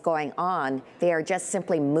is going on. They are just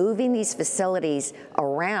simply moving these facilities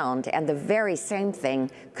around, and the very same thing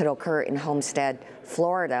could occur in Homestead,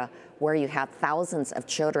 Florida, where you have thousands of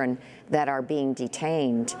children that are being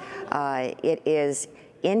detained. It is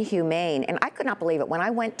inhumane, and I could not believe it. When I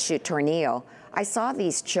went to Tornillo, I saw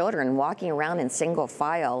these children walking around in single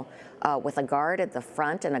file with a guard at the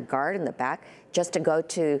front and a guard in the back just to go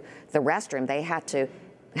to the restroom. They had to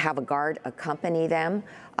have a guard accompany them.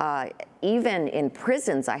 Even in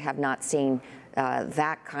prisons, I have not seen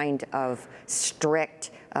that kind of strict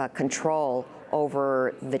control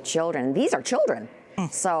over the children. These are children.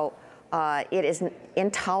 So it is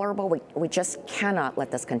intolerable. We just cannot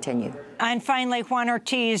let this continue. And finally, Juan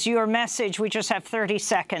Ortiz, your message, we just have 30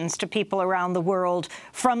 seconds, to people around the world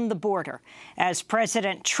from the border. As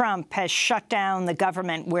President Trump has shut down the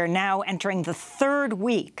government, we're now entering the third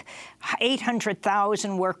week.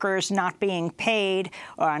 800,000 workers not being paid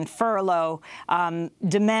or on furlough,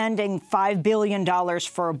 demanding $5 billion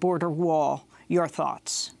for a border wall. Your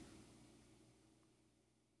thoughts?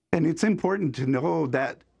 And it's important to know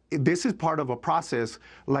that this is part of a process,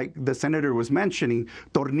 like the senator was mentioning.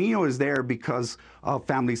 Tornillo is there because of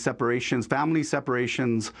family separations. Family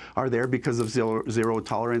separations are there because of zero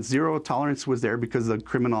tolerance. Zero tolerance was there because of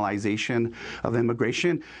criminalization of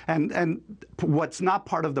immigration. And what's not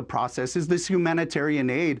part of the process is this humanitarian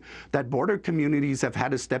aid that border communities have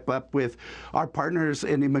had to step up with. Our partners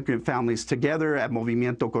in immigrant families together at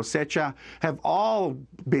Movimiento Cosecha have all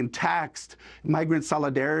been taxed. Migrant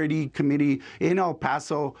Solidarity Committee in El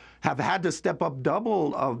Paso have had to step up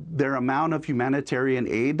double of their amount of humanitarian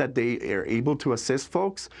aid that they are able to assist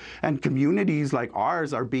folks. And communities like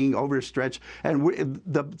ours are being overstretched. And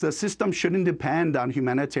the system shouldn't depend on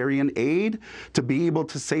humanitarian aid to be able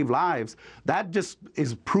to save lives. That just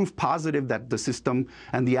is proof positive that the system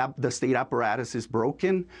and the state apparatus is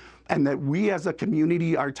broken, and that we as a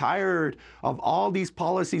community are tired of all these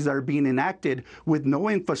policies that are being enacted with no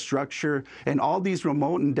infrastructure, and all these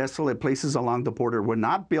remote and desolate places along the border were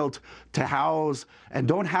not built to house and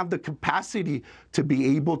don't have the capacity to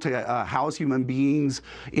be able to house human beings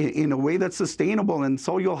in a way that's sustainable. And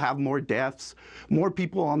so you'll have more deaths. More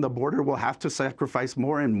people on the border will have to sacrifice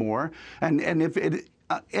more and more.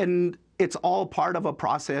 And it's all part of a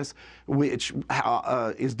process which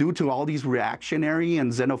is due to all these reactionary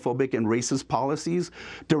and xenophobic and racist policies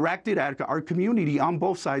directed at our community on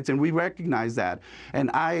both sides, and we recognize that.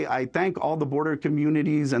 And I thank all the border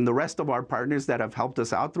communities and the rest of our partners that have helped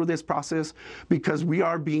us out through this process, because we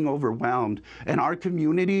are being overwhelmed, and our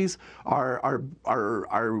communities are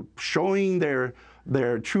showing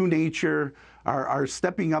their true nature, are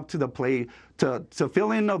stepping up to the plate to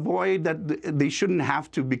fill in a void that they shouldn't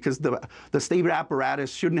have to, because the state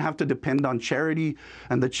apparatus shouldn't have to depend on charity,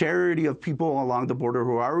 and the charity of people along the border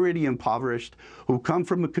who are already impoverished, who come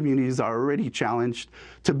from the communities are already challenged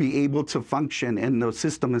to be able to function, and the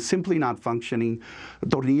system is simply not functioning.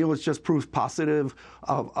 Tornillo is just proof positive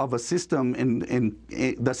of a system, and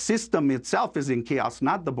the system itself is in chaos,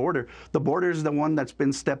 not the border. The border is the one that's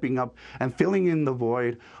been stepping up and filling in the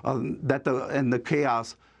void and the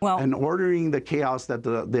chaos. And ordering the chaos that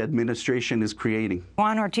the administration is creating.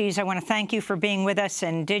 Juan Ortiz, I want to thank you for being with us,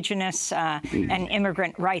 Indigenous and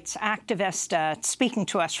immigrant rights activist, speaking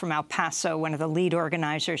to us from El Paso, one of the lead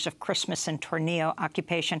organizers of Christmas in Tornillo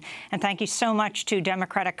occupation. And thank you so much to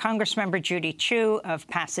Democratic Congressmember Judy Chu of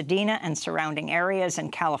Pasadena and surrounding areas,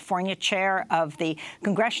 and California chair of the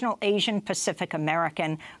Congressional Asian Pacific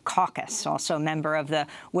American Caucus, also a member of the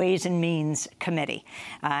Ways and Means Committee,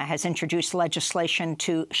 has introduced legislation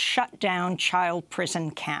to shut down child prison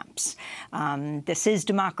camps. This is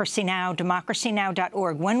Democracy Now!,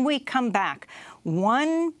 democracynow.org. When we come back,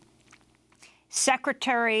 one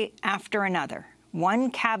secretary after another,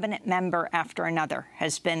 one cabinet member after another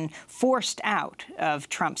has been forced out of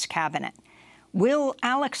Trump's cabinet. Will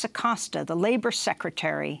Alex Acosta, the Labor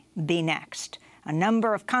Secretary, be next? A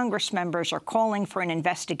number of Congress members are calling for an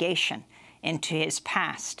investigation into his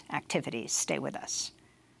past activities. Stay with us.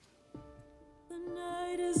 The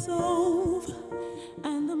night is over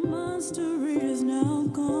and the monster is now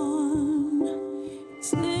gone. It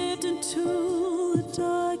slipped into the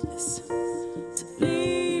darkness to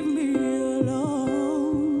leave me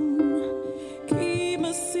alone. Keep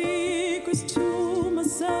my secrets to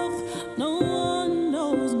myself. No one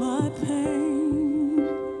knows my pain.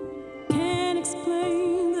 Can't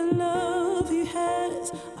explain the love he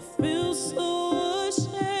has. I feel so ashamed.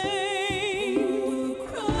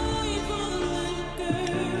 Crying for the little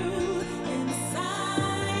girl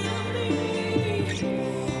inside of me.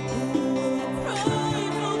 Crying for the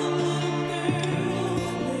little girl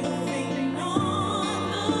living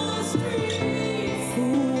on the streets. Who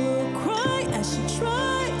will cry as she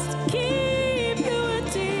tries to keep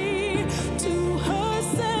purity to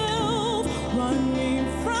herself, running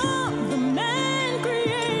from the man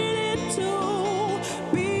created to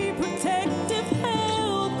be protective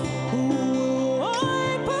help. Who will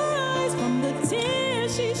wipe her eyes from the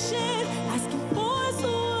tears she shed, asking for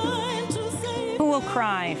someone to save. Who Will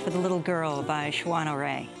Cry for the Little Girl by Shawana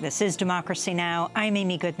Ray. This is Democracy Now! I'm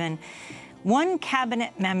Amy Goodman. One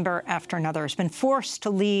cabinet member after another has been forced to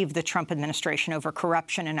leave the Trump administration over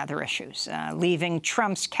corruption and other issues, leaving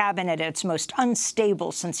Trump's cabinet at its most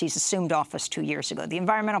unstable since he's assumed office 2 years ago. The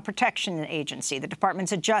Environmental Protection Agency, the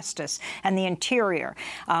Departments of Justice, and the Interior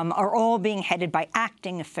are all being headed by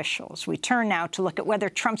acting officials. We turn now to look at whether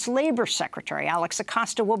Trump's Labor Secretary, Alex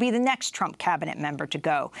Acosta, will be the next Trump cabinet member to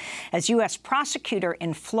go. As U.S. prosecutor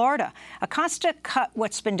in Florida, Acosta cut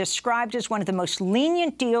what's been described as one of the most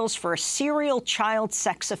lenient deals for a serial child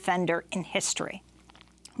sex offender in history.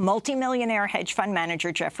 Multimillionaire hedge fund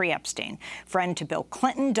manager Jeffrey Epstein, friend to Bill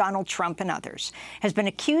Clinton, Donald Trump, and others, has been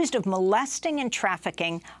accused of molesting and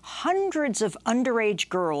trafficking hundreds of underage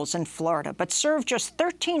girls in Florida, but served just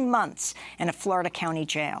 13 months in a Florida county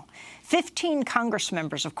jail. 15 Congress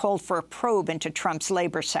members have called for a probe into Trump's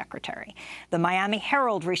labor secretary. The Miami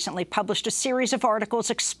Herald recently published a series of articles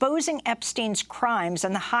exposing Epstein's crimes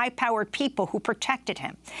and the high-powered people who protected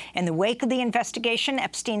him. In the wake of the investigation,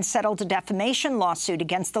 Epstein settled a defamation lawsuit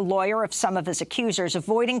against the lawyer of some of his accusers,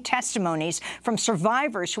 avoiding testimonies from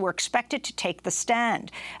survivors who were expected to take the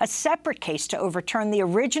stand. A separate case to overturn the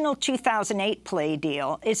original 2008 plea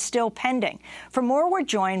deal is still pending. For more, we're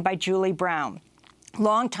joined by Julie Brown,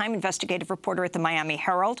 longtime investigative reporter at the Miami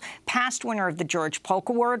Herald, past winner of the George Polk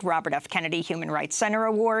Award, Robert F. Kennedy Human Rights Center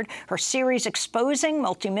Award. Her series exposing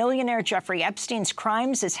multimillionaire Jeffrey Epstein's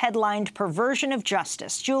crimes is headlined Perversion of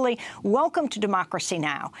Justice. Julie, welcome to Democracy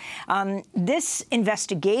Now! This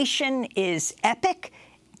investigation is epic.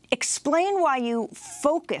 Explain why you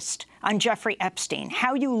focused on Jeffrey Epstein,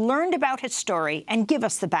 how you learned about his story, and give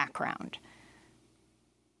us the background.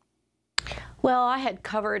 Well, I had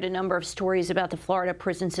covered a number of stories about the Florida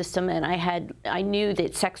prison system, and I knew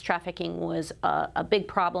that sex trafficking was a big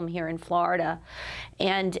problem here in Florida.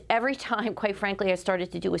 And every time, quite frankly, I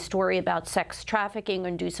started to do a story about sex trafficking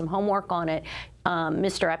and do some homework on it,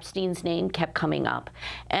 Mr. Epstein's name kept coming up.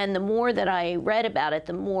 And the more that I read about it,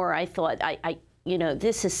 the more I thought, you know,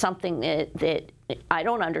 this is something that I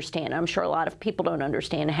don't understand. I'm sure a lot of people don't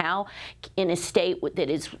understand how, in a state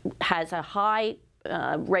that has a high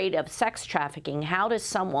rate of sex trafficking, how does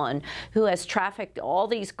someone who has trafficked all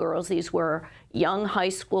these girls, these were young high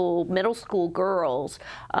school, middle school girls,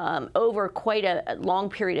 over quite a long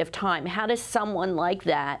period of time, how does someone like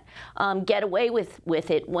that get away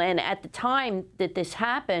with it when at the time that this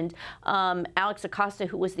happened, Alex Acosta,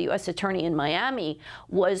 who was the U.S. Attorney in Miami,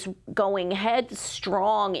 was going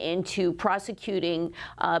headstrong into prosecuting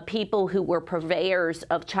people who were purveyors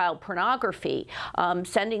of child pornography,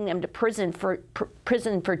 sending them to prison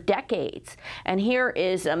for decades. And here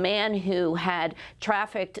is a man who had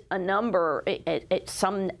trafficked a number,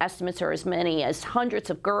 some estimates are as many as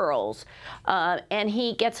hundreds of girls, and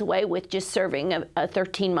he gets away with just serving a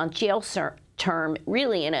 13-month jail term,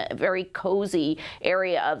 really in a very cozy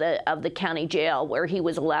area of the county jail where he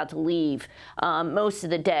was allowed to leave most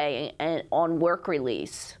of the day on work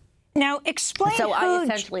release. Now, explain so I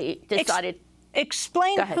essentially decided...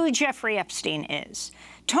 Explain who Jeffrey Epstein is.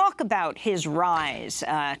 Talk about his rise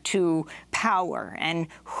to power and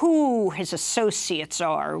who his associates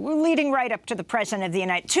are, leading right up to the president of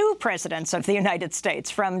the two presidents of the United States,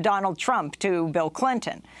 from Donald Trump to Bill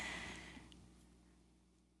Clinton.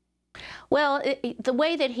 Well, the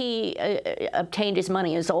way that he obtained his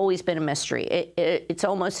money has always been a mystery. It's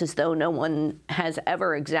almost as though no one has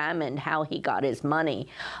ever examined how he got his money.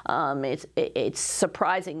 It's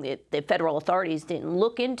surprising that the federal authorities didn't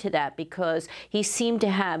look into that, because he seemed to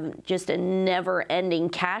have just a never-ending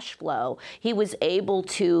cash flow. He was able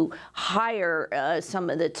to hire some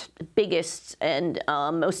of the biggest and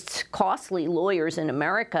most costly lawyers in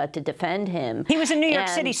America to defend him. He was a New York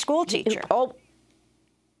City school teacher.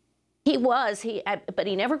 He was, but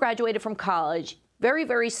he never graduated from college. Very,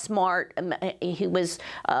 very smart. He was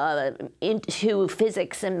into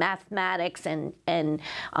physics and mathematics and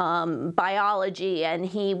biology, and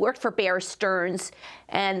he worked for Bear Stearns.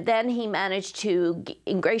 And then he managed to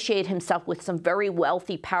ingratiate himself with some very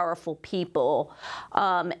wealthy, powerful people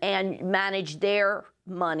and manage their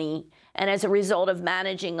money. And as a result of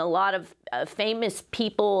managing a lot of famous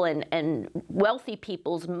people and wealthy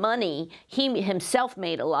people's money, he himself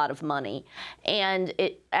made a lot of money. And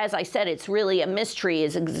as I said, it's really a mystery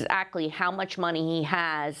is exactly how much money he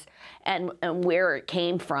has and where it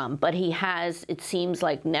came from. But he has, it seems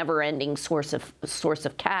like, never-ending source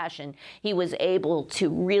of cash, and he was able to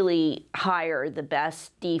really hire the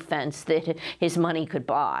best defense that his money could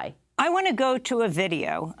buy. I want to go to a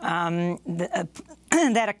video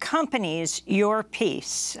that accompanies your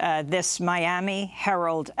piece, this Miami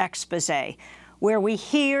Herald expose, where we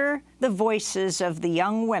hear the voices of the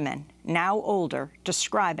young women, now older,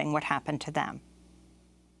 describing what happened to them.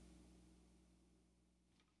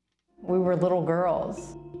 We were little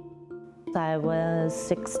girls. I was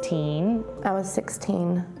 16. I was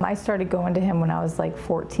 16. I started going to him when I was like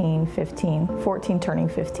 14 turning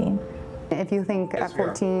 15. If you think at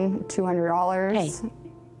 14, $200,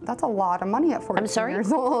 that's a lot of money at 14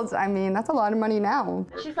 years old. I mean, that's a lot of money now.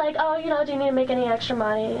 She's like, oh, you know, do you need to make any extra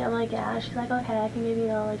money? I'm like, yeah. She's like, okay, I can give you,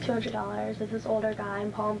 like $200. There's this older guy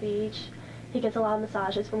in Palm Beach. He gets a lot of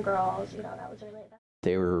massages from girls. You know, that was really.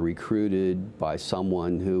 They were recruited by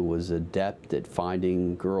someone who was adept at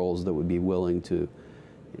finding girls that would be willing to,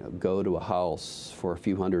 you know, go to a house for a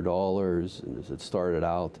few $100s, and as it started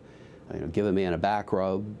out, give a man a back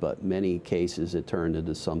rub, but many cases it turned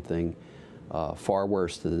into something far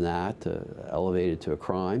worse than that, elevated to a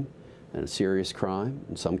crime, and a serious crime,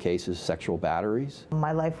 in some cases sexual batteries.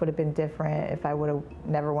 My life would have been different if I would have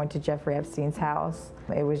never went to Jeffrey Epstein's house.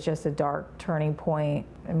 It was just a dark turning point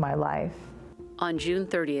in my life. On June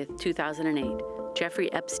 30th, 2008,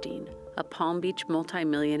 Jeffrey Epstein, a Palm Beach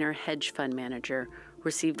multimillionaire hedge fund manager,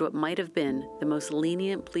 received what might have been the most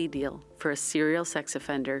lenient plea deal for a serial sex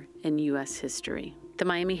offender in U.S. history. The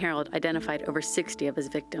Miami Herald identified over 60 of his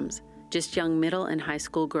victims, just young middle and high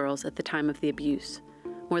school girls at the time of the abuse.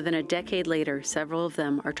 More than a decade later, several of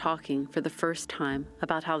them are talking for the first time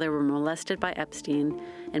about how they were molested by Epstein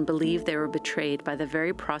and believe they were betrayed by the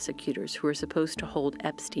very prosecutors who were supposed to hold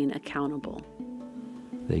Epstein accountable.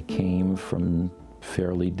 They came from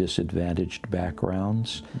fairly disadvantaged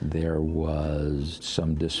backgrounds. There was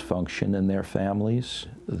some dysfunction in their families.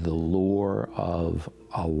 The lure of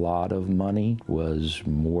a lot of money was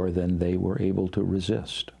more than they were able to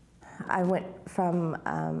resist. I went from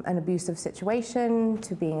an abusive situation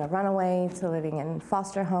to being a runaway, to living in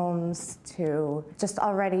foster homes, to just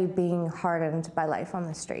already being hardened by life on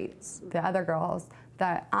the streets. The other girls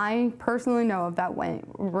that I personally know of that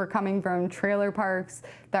were coming from trailer parks,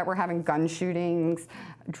 that were having gun shootings,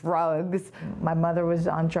 drugs. My mother was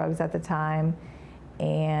on drugs at the time,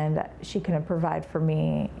 and she couldn't provide for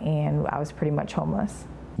me, and I was pretty much homeless.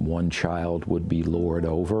 One child would be lured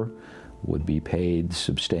over, would be paid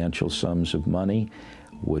substantial sums of money,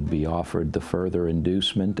 would be offered the further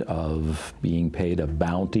inducement of being paid a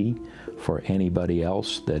bounty for anybody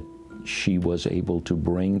else that she was able to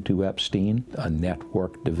bring to Epstein. A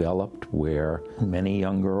network developed where many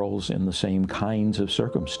young girls in the same kinds of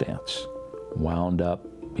circumstance wound up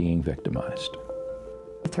being victimized.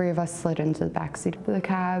 The three of us slid into the backseat of the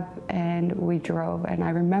cab and we drove, and I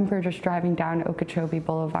remember just driving down Okeechobee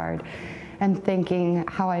Boulevard and thinking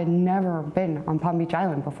how I had never been on Palm Beach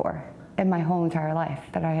Island before in my whole entire life,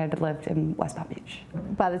 that I had lived in West Palm Beach.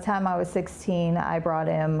 By the time I was 16, I brought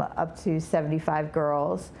him up to 75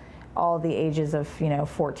 girls, all the ages of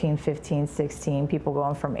 14, 15, 16, people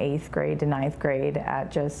going from 8th grade to 9th grade at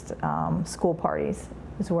just school parties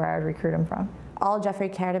is where I'd recruit him from. All Jeffrey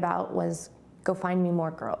cared about was go find me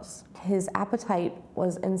more girls. His appetite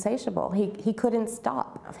was insatiable. He couldn't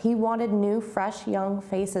stop. He wanted new, fresh, young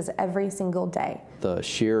faces every single day. The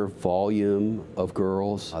sheer volume of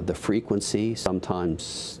girls, the frequency,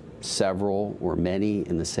 sometimes several or many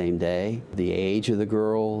in the same day, the age of the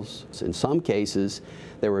girls. In some cases,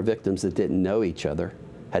 there were victims that didn't know each other,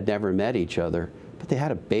 had never met each other, but they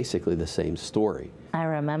had basically the same story. I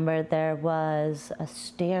remember there was a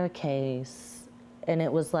staircase, and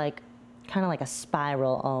it was like kind of like a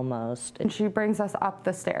spiral almost. And she brings us up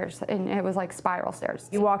the stairs, and it was like spiral stairs.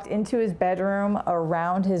 You walked into his bedroom,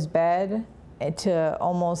 around his bed, to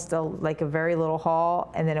almost like a very little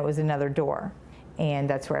hall, and then it was another door. And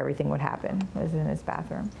that's where everything would happen, was in his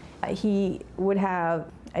bathroom. He would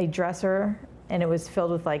have a dresser, and it was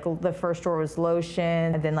filled with like, the first drawer was lotion,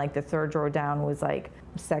 and then like the third drawer down was like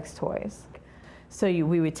sex toys. So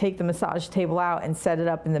we would take the massage table out and set it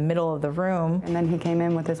up in the middle of the room. And then he came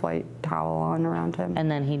in with his white towel on around him.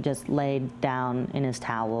 And then he just laid down in his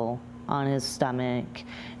towel on his stomach,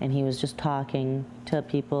 and he was just talking to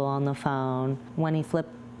people on the phone. When he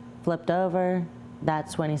flipped over,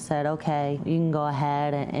 that's when he said, okay, you can go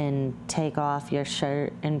ahead and take off your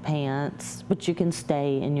shirt and pants, but you can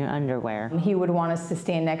stay in your underwear. He would want us to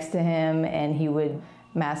stand next to him, and he would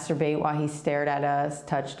masturbate while he stared at us,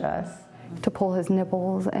 touched us. To pull his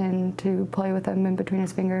nipples and to play with them in between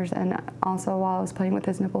his fingers, and also while I was playing with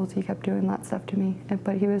his nipples, he kept doing that stuff to me.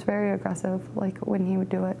 But he was very aggressive, like when he would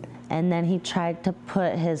do it. And then he tried to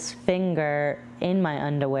put his finger in my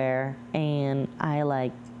underwear, and I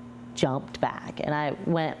like jumped back, and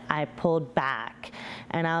I pulled back,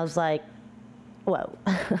 and I was like, whoa.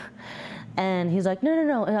 And he's like,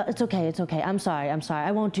 no, it's okay, I'm sorry,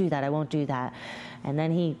 I won't do that. And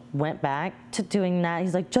then he went back to doing that.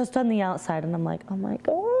 He's like, just on the outside, and I'm like, oh my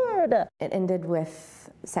God. It ended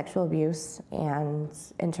with sexual abuse and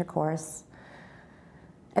intercourse,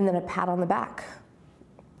 and then a pat on the back.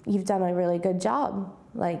 You've done a really good job.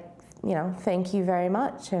 Like, you know, thank you very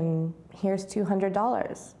much, and here's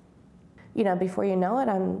 $200. You know, before you know it,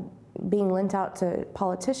 I'm being lent out to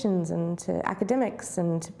politicians and to academics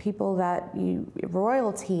and to people that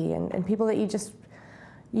royalty and people that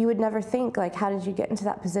you would never think, like, how did you get into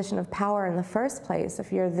that position of power in the first place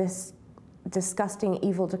if you're this disgusting,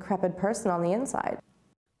 evil, decrepit person on the inside?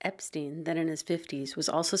 Epstein, then in his 50s, was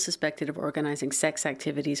also suspected of organizing sex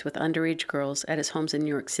activities with underage girls at his homes in New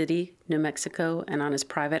York City, New Mexico, and on his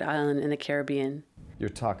private island in the Caribbean. You're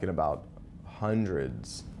talking about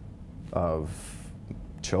hundreds of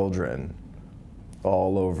children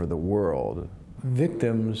all over the world.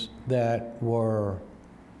 Victims that were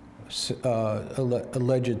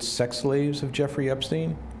alleged sex slaves of Jeffrey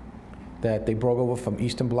Epstein, that they brought over from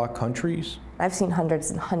Eastern Bloc countries. I've seen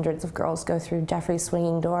hundreds and hundreds of girls go through Jeffrey's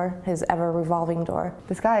swinging door, his ever-revolving door.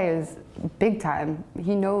 This guy is big time.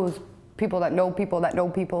 He knows people that know people that know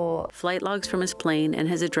people. Flight logs from his plane and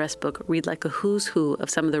his address book read like a who's who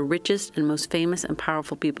of some of the richest and most famous and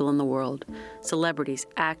powerful people in the world. Celebrities,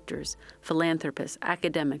 actors, philanthropists,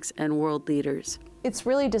 academics, and world leaders. It's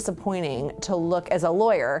really disappointing to look, as a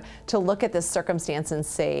lawyer, to look at this circumstance and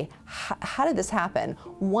say, how did this happen?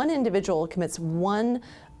 One individual commits one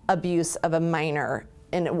abuse of a minor,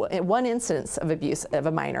 in one instance of abuse of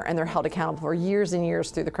a minor, and they're held accountable for years and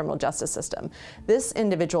years through the criminal justice system. This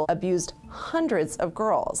individual abused hundreds of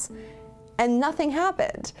girls, and nothing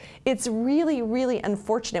happened. It's really, really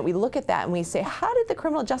unfortunate. We look at that and we say, how did the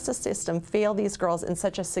criminal justice system fail these girls in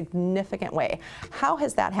such a significant way? How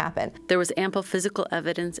has that happened? There was ample physical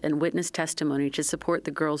evidence and witness testimony to support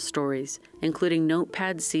the girls' stories, including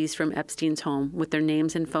notepads seized from Epstein's home with their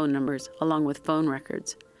names and phone numbers, along with phone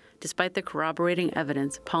records. Despite the corroborating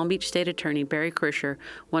evidence, Palm Beach State Attorney Barry Krischer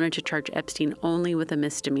wanted to charge Epstein only with a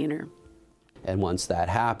misdemeanor. And once that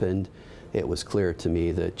happened, it was clear to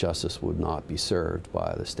me that justice would not be served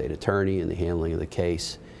by the state attorney in the handling of the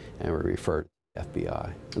case, and we referred to the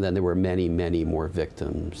FBI. And then there were many, many more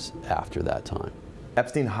victims after that time.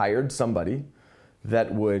 Epstein hired somebody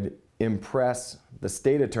that would impress the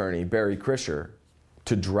state attorney, Barry Krischer,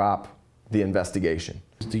 to drop the investigation.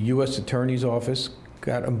 The U.S. Attorney's Office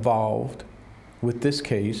got involved with this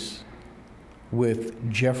case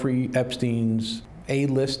with Jeffrey Epstein's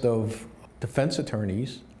A-list of defense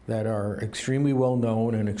attorneys that are extremely well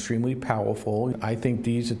known and extremely powerful. I think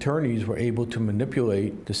these attorneys were able to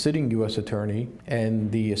manipulate the sitting U.S. attorney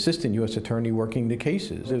and the assistant U.S. attorney working the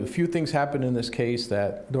cases. A few things happened in this case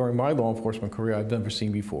that during my law enforcement career I've never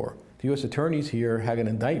seen before. The U.S. attorneys here had an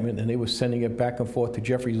indictment and they were sending it back and forth to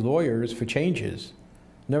Jeffrey's lawyers for changes.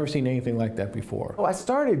 Never seen anything like that before. Well, I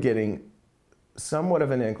started getting somewhat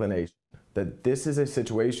of an inclination that this is a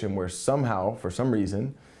situation where somehow, for some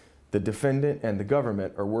reason, the defendant and the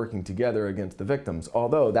government are working together against the victims,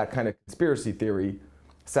 although that kind of conspiracy theory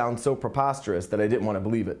sounds so preposterous that I didn't want to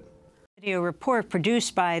believe it. Video report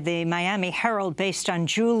produced by the Miami Herald based on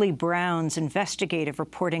Julie Brown's investigative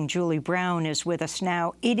reporting. Julie Brown is with us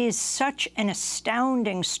now. It is such an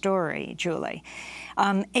astounding story, Julie.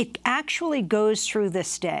 It actually goes through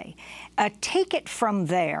this day. Take it from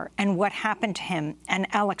there and what happened to him and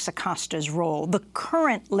Alex Acosta's role, the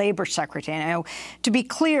current labor secretary. Now, to be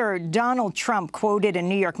clear, Donald Trump, quoted in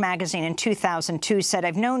New York Magazine in 2002, said,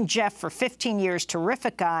 "I've known Jeff for 15 years,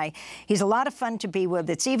 terrific guy. He's a lot of fun to be with.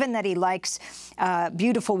 It's even that he likes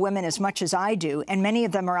beautiful women as much as I do, and many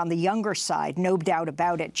of them are on the younger side, no doubt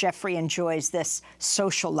about it. Jeffrey enjoys this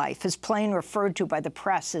social life." His plane, referred to by the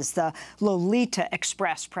press as the Lolita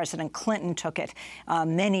Express. President Clinton took it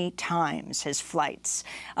many times, his flights.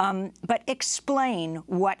 But explain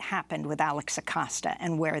what happened with Alex Acosta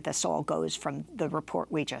and where this all goes from the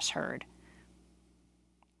report we just heard.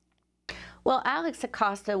 Well, Alex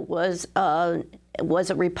Acosta was a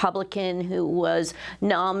Republican who was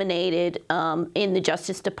nominated in the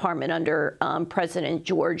Justice Department under President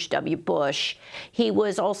George W. Bush. He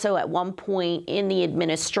was also at one point in the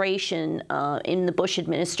administration, in the Bush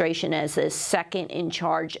administration, as the second in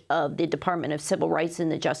charge of the Department of Civil Rights in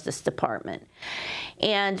the Justice Department.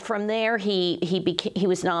 And from there, he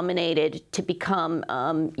was nominated to become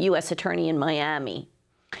U.S. Attorney in Miami.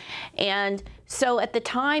 And so at the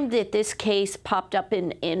time that this case popped up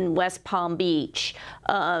in West Palm Beach,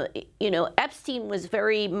 Epstein was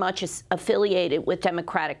very much affiliated with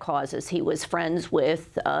Democratic causes. He was friends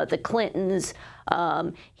with the Clintons.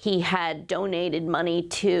 He had donated money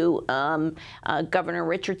to Governor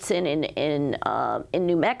Richardson in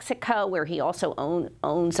New Mexico, where he also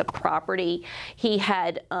owns a property. He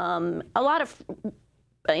had a lot of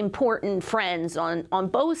important friends on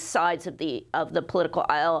both sides of the political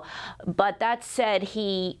aisle. But that said,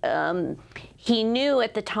 he knew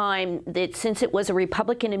at the time that since it was a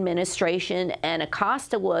Republican administration and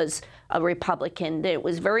Acosta was a Republican, that it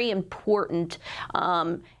was very important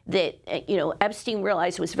that Epstein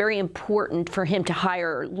realized it was very important for him to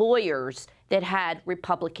hire lawyers that had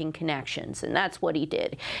Republican connections, and that's what he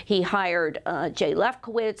did. He hired Jay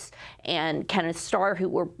Lefkowitz and Kenneth Starr, who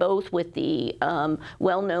were both with the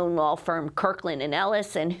well-known law firm Kirkland &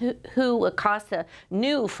 Ellis, and who Acosta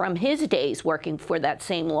knew from his days working for that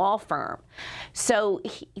same law firm. So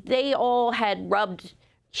they all had rubbed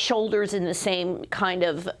shoulders in the same kind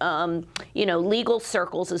of, legal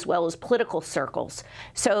circles as well as political circles.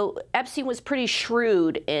 So Epstein was pretty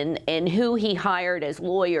shrewd in who he hired as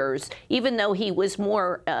lawyers. Even though he was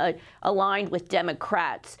more aligned with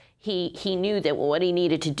Democrats, he knew that what he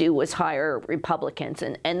needed to do was hire Republicans.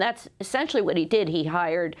 And that's essentially what he did. He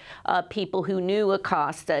hired people who knew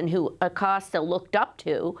Acosta and who Acosta looked up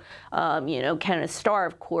to. Kenneth Starr,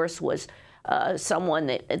 of course, was someone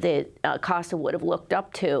that Acosta would have looked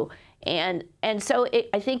up to. And so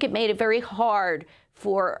I think it made it very hard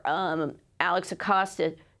for Alex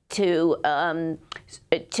Acosta to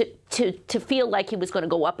feel like he was going to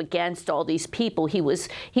go up against all these people. He was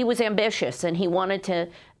ambitious, and he wanted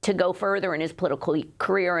to go further in his political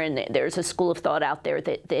career, and there's a school of thought out there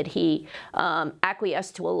that he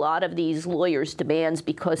acquiesced to a lot of these lawyers' demands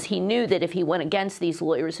because he knew that if he went against these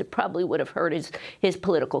lawyers, it probably would have hurt his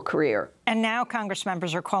political career. And now Congress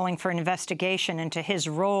members are calling for an investigation into his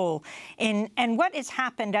role in, and what has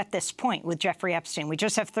happened at this point with Jeffrey Epstein. We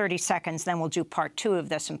just have 30 seconds, then we'll do part 2 of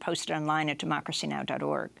this and post it online at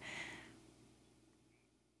democracynow.org.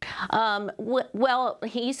 Well,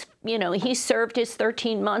 he served his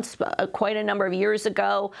 13 months quite a number of years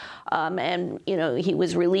ago, and he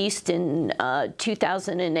was released in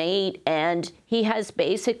 2008, and he has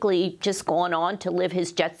basically just gone on to live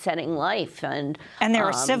his jet-setting life. And there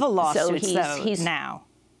are civil lawsuits he's now.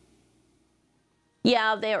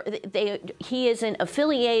 Yeah, he isn't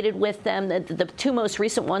affiliated with them. The 2 most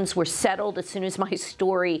recent ones were settled as soon as my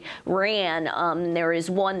story ran. There is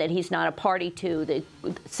one that he's not a party to.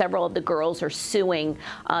 Several of the girls are suing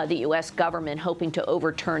the U.S. government, hoping to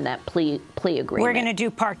overturn that plea agreement. We're going to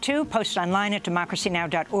do part 2, post online at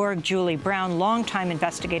democracynow.org. Julie Brown, longtime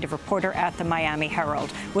investigative reporter at the Miami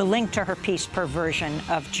Herald. We'll link to her piece, Perversion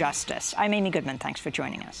of Justice. I'm Amy Goodman. Thanks for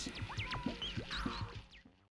joining us.